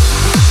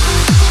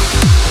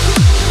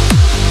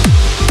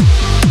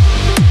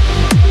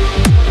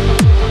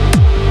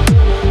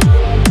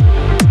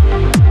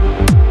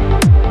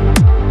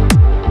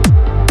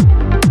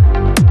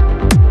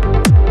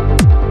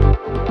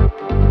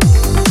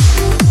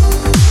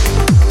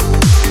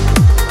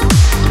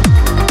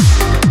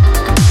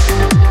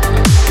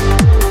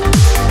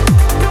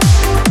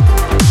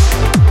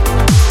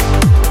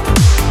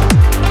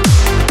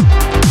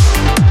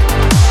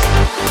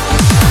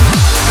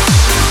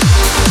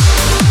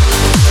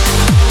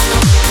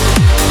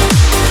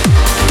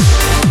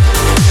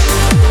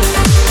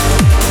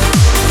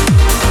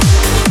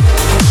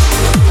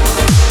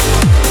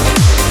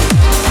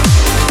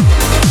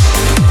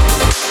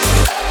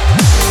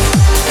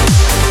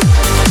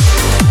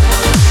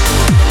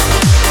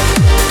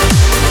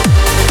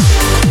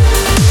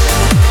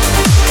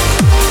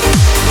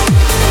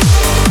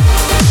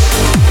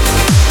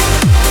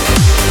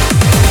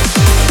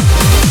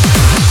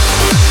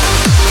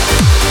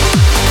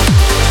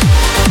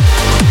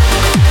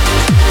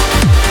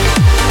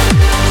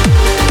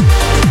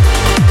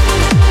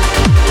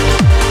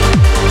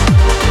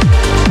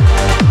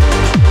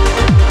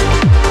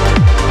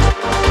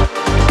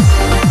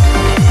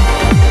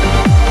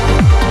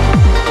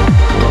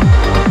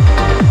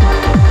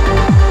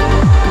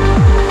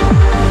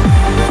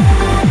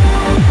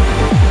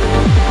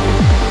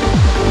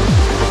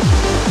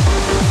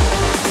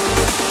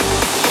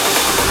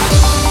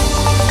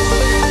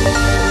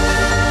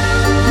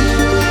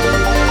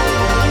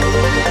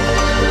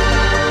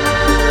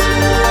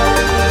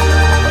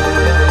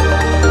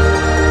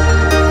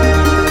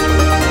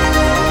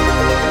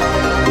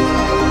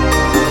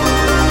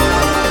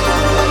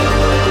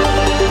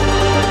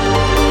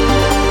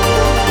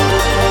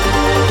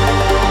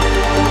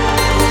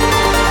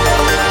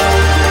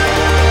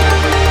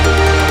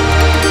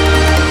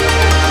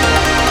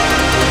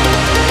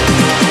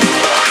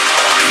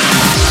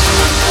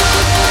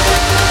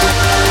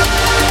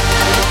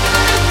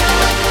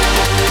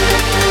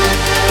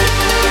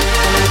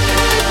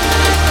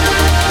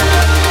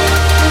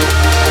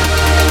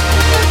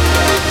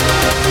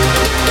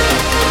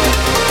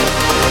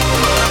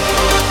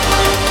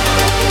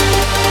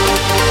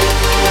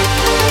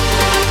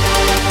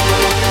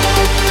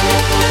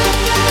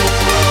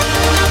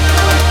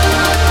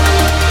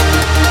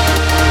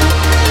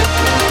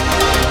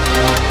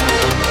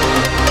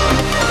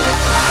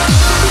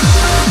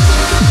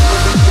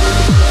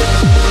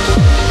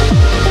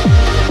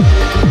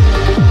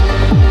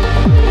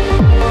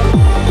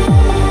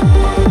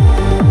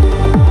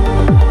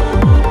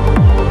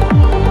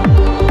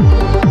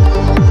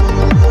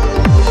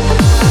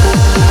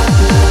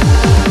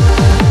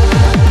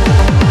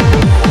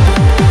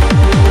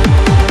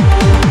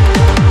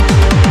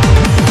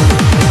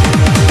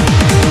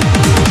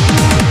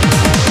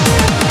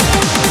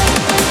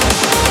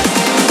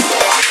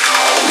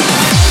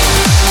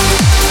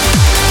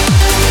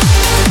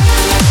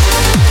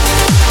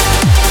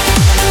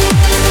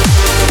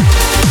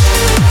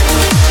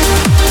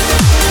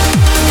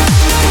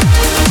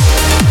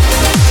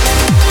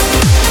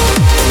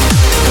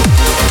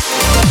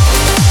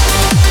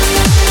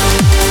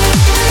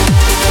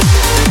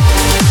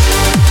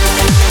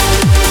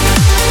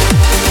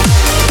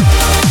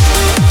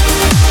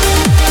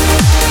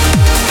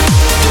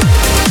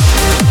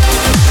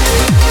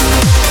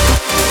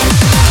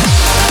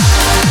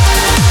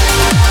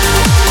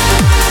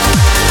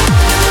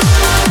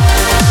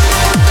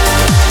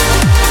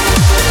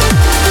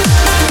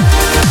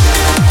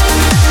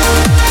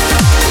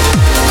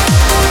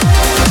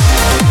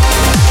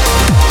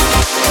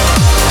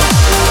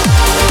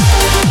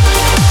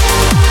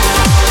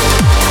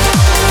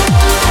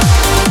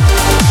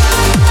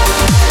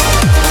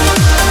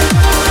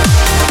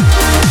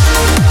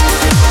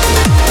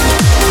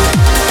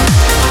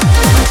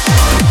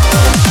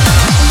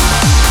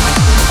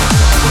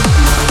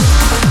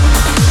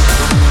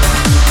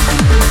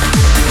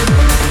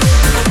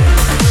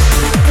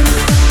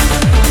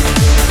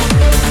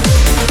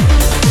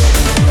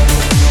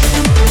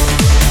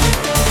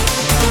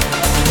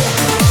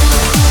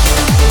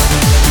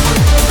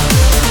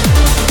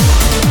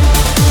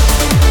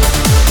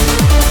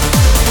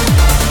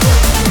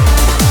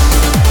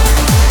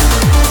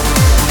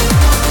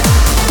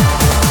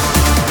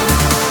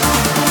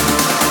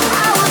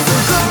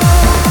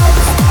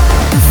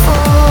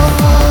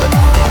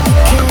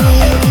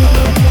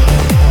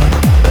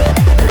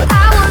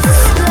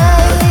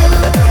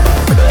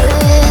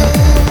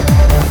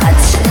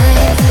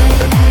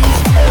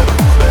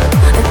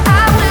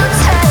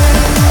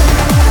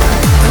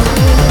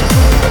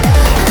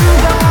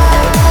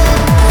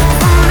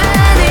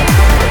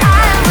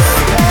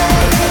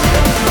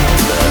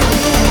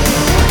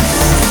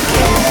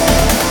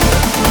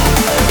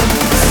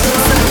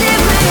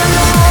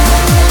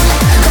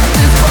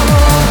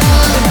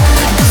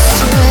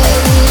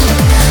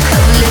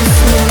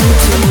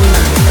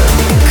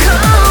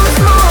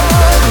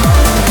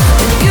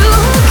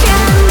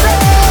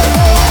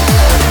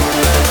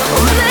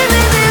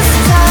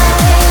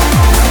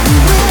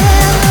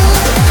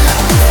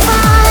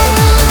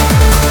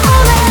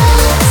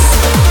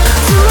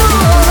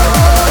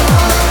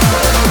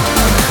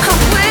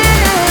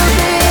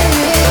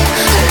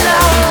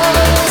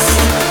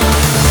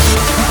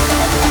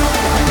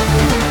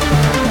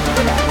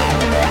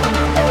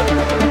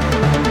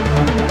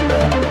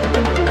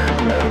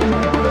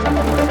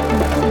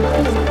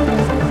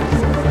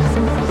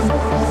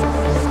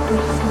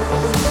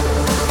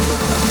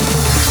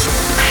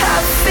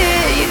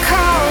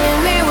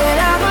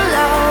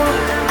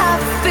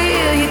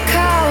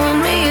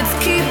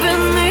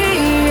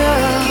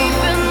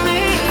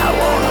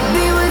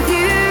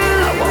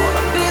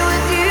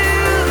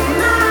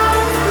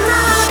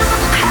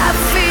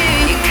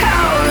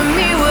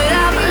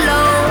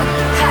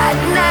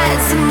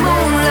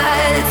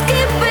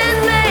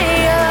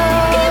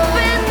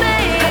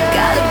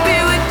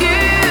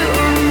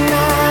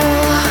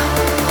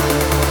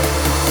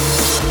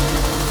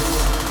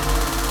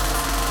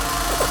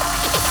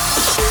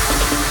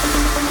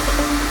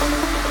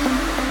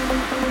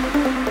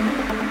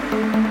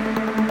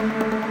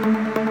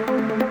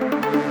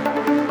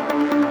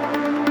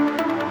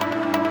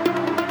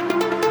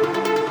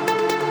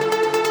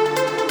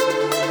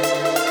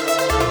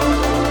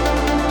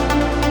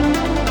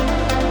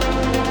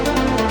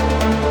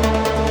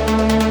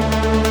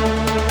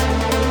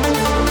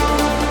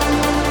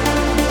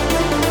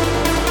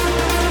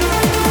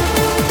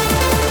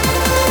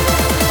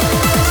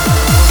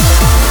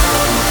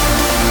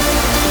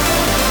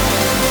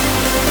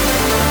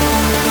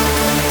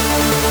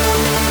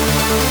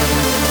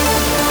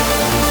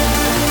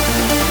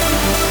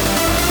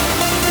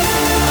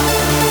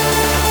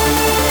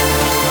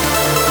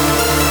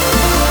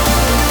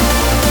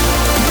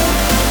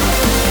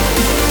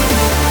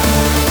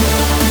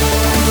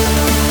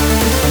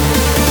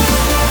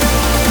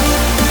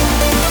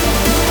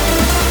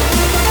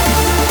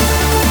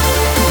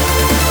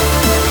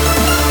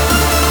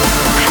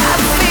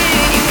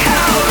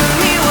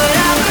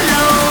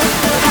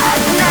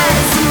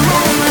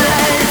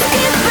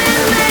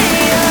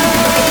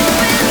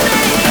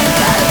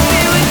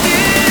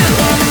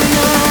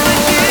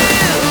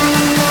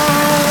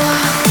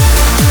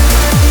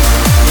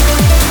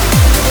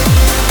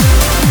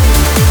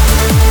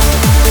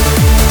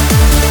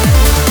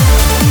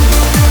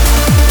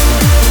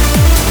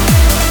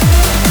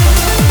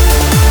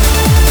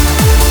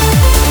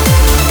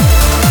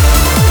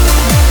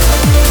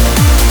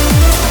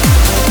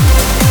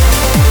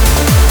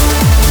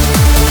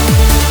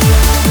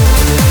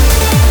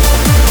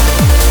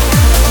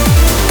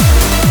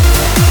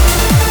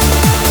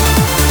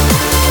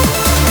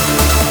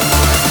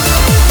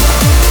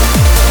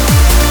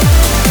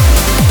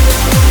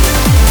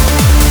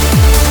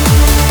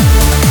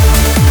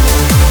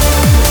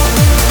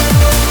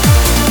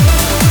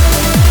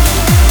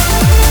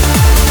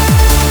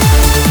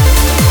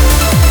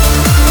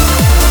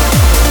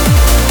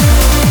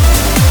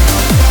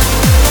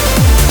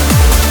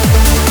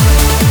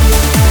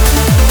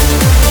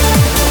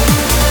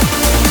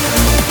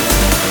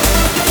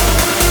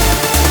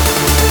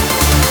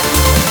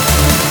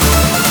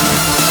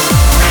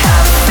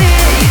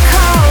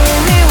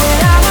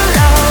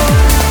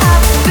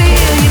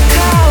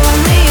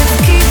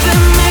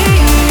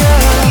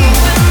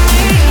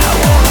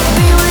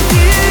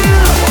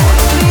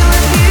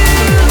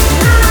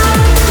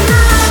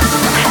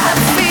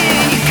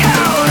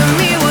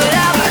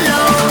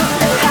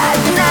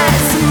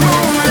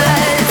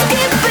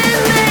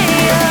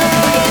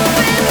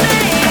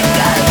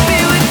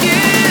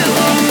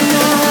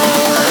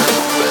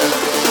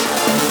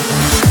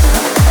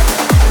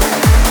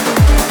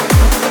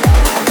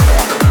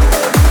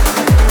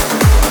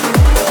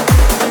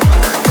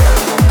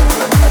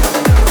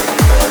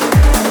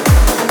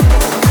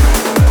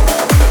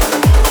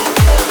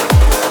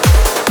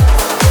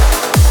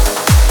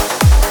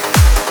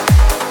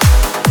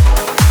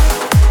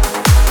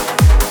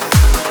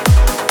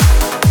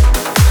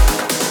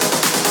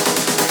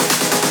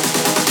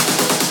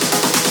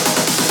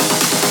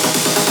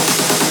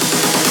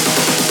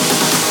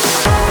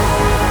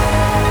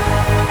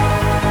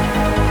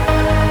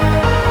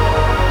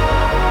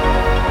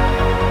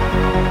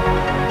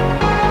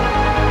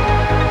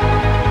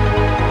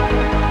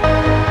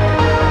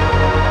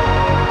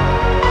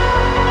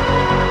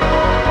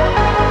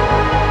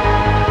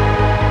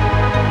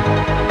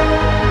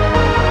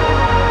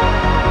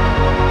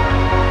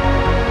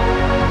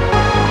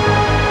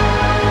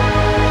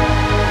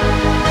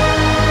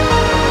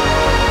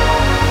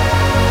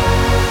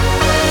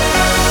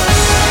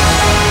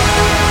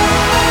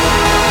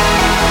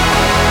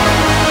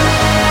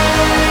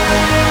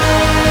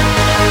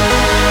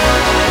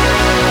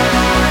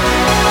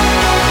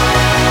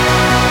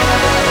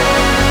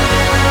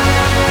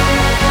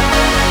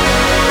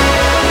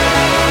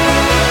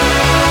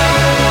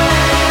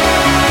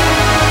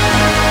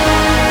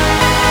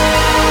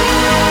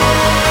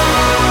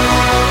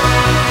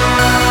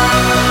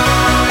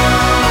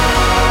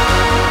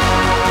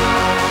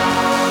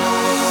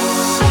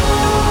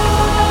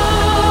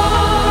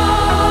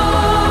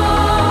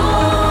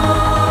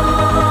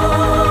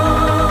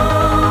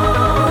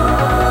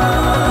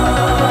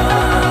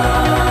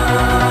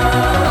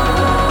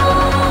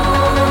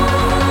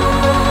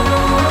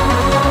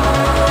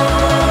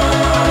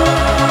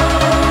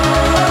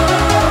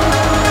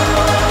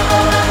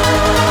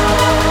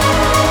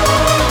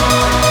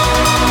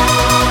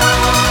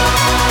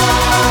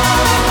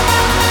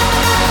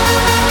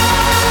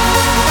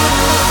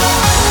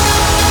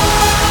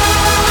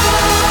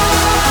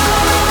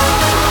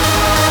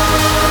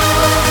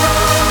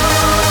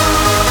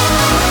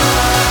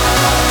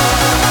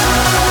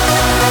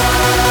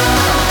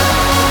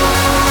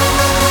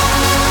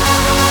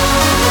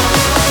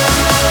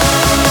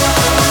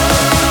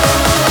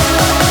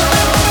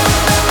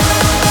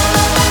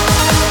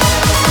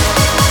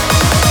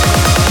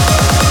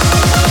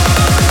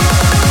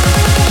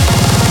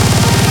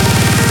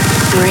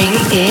 Bring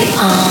it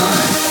on.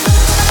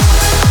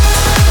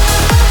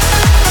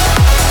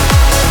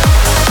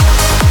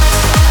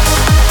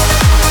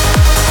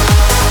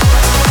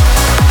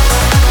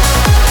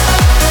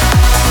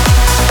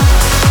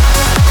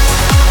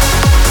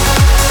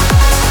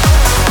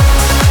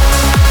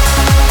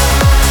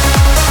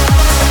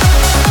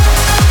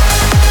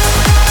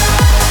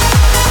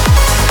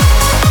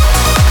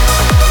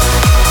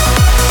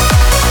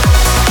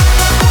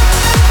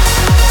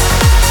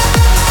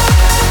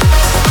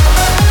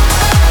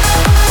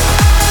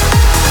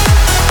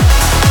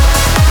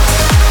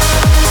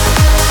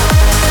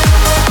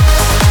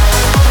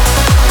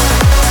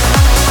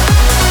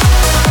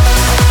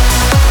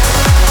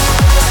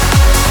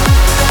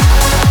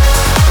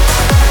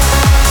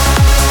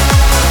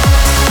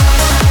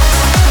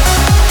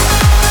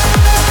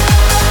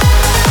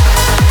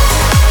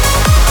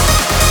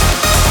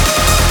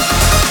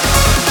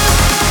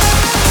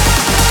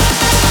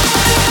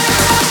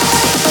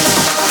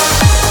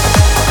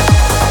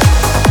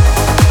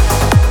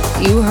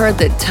 you heard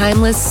the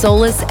timeless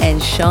Solus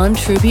and Sean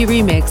Truby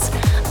remix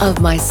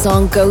of my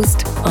song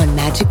Ghost on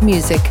Magic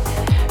Music.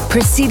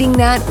 Preceding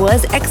that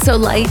was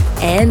Exolite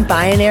and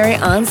Binary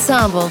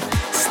Ensemble,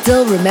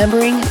 Still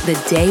Remembering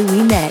the Day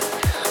We Met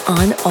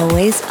on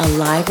Always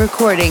Alive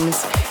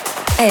Recordings.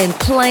 And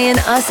playing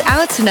us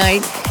out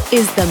tonight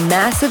is the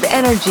massive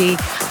energy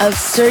of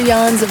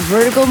Suryan's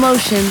Vertical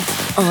Motion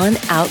on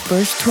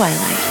Outburst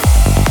Twilight.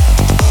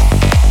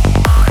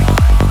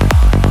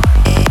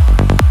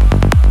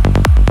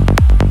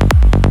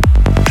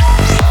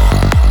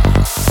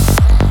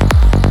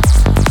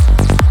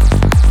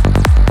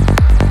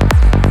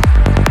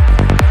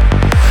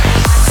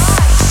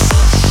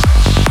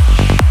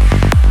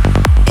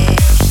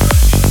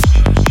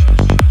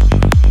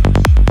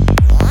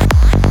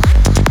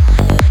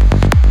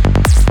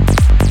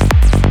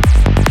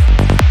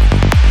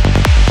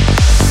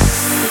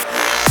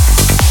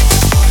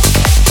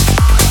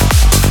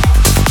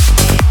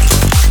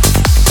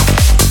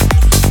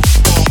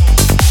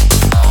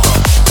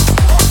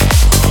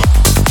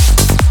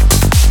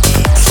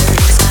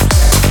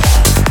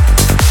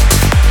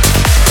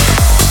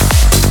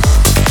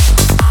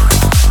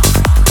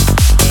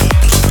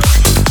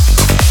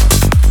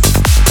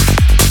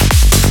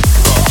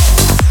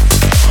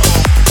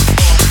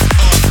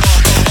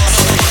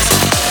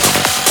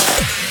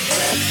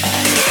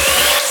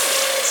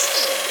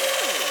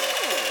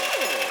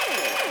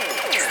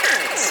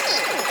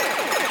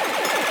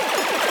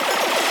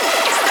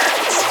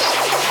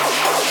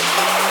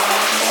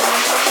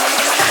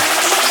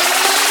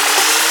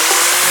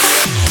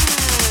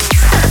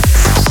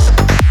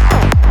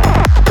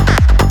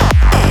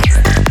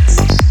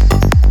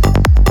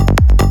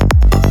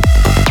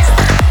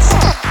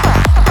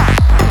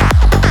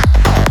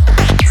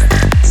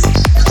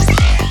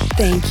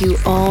 Thank you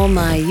all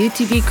my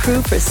UTB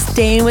crew for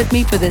staying with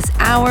me for this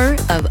hour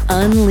of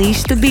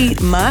Unleash the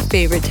Beat, my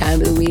favorite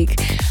time of the week.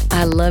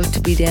 I love to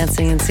be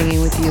dancing and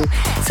singing with you,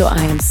 so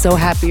I am so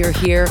happy you're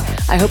here.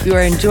 I hope you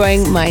are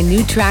enjoying my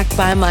new track,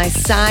 By My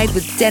Side,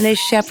 with Dennis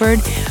Shepard,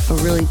 a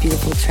really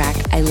beautiful track.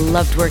 I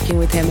loved working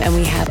with him, and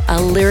we have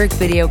a lyric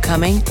video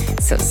coming,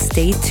 so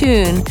stay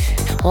tuned.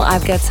 Well,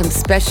 I've got some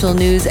special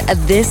news.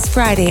 This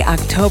Friday,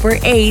 October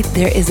 8th,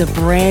 there is a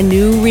brand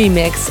new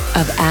remix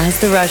of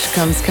As the Rush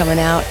Comes coming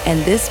out,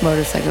 and this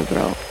motorcycle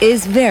girl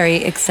is very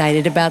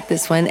excited about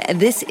this one.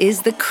 This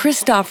is the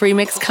Christoph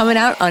remix coming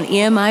out on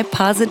EMI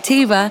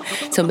Positiva,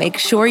 so make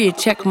sure you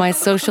check my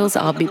socials.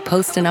 I'll be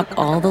posting up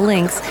all the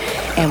links,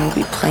 and we'll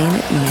be playing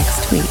it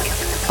next week.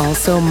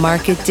 Also,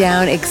 mark it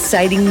down.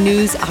 Exciting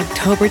news,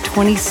 October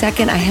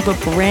 22nd, I have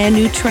a brand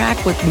new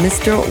track with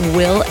Mr.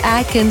 Will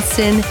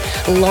Atkinson.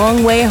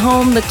 Long Way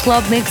Home, the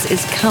club mix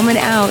is coming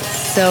out,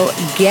 so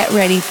get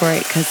ready for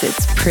it because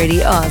it's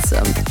pretty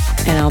awesome.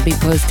 And I'll be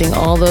posting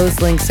all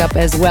those links up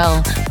as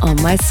well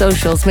on my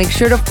socials. Make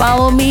sure to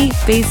follow me,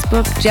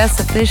 Facebook, Jess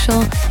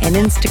Official, and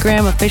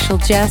Instagram, Official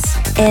Jess.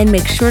 And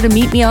make sure to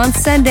meet me on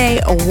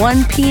Sunday,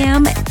 1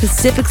 p.m.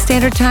 Pacific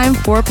Standard Time,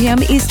 4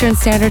 p.m. Eastern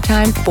Standard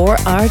Time for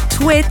our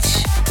Twitch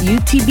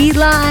UTB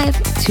Live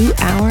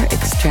 2-hour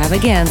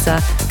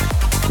extravaganza.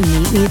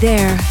 Meet me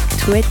there,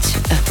 Twitch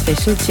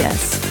Official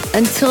Jess.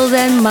 Until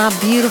then, my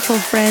beautiful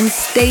friends,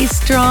 stay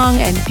strong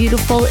and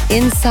beautiful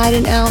inside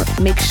and out.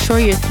 Make sure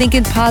you're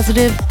thinking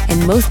positive,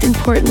 and most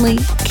importantly,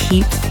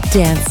 keep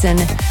dancing.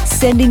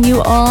 Sending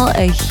you all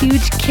a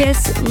huge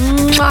kiss.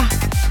 Mwah!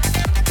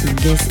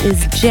 This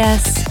is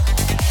Jess,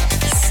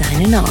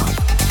 signing off.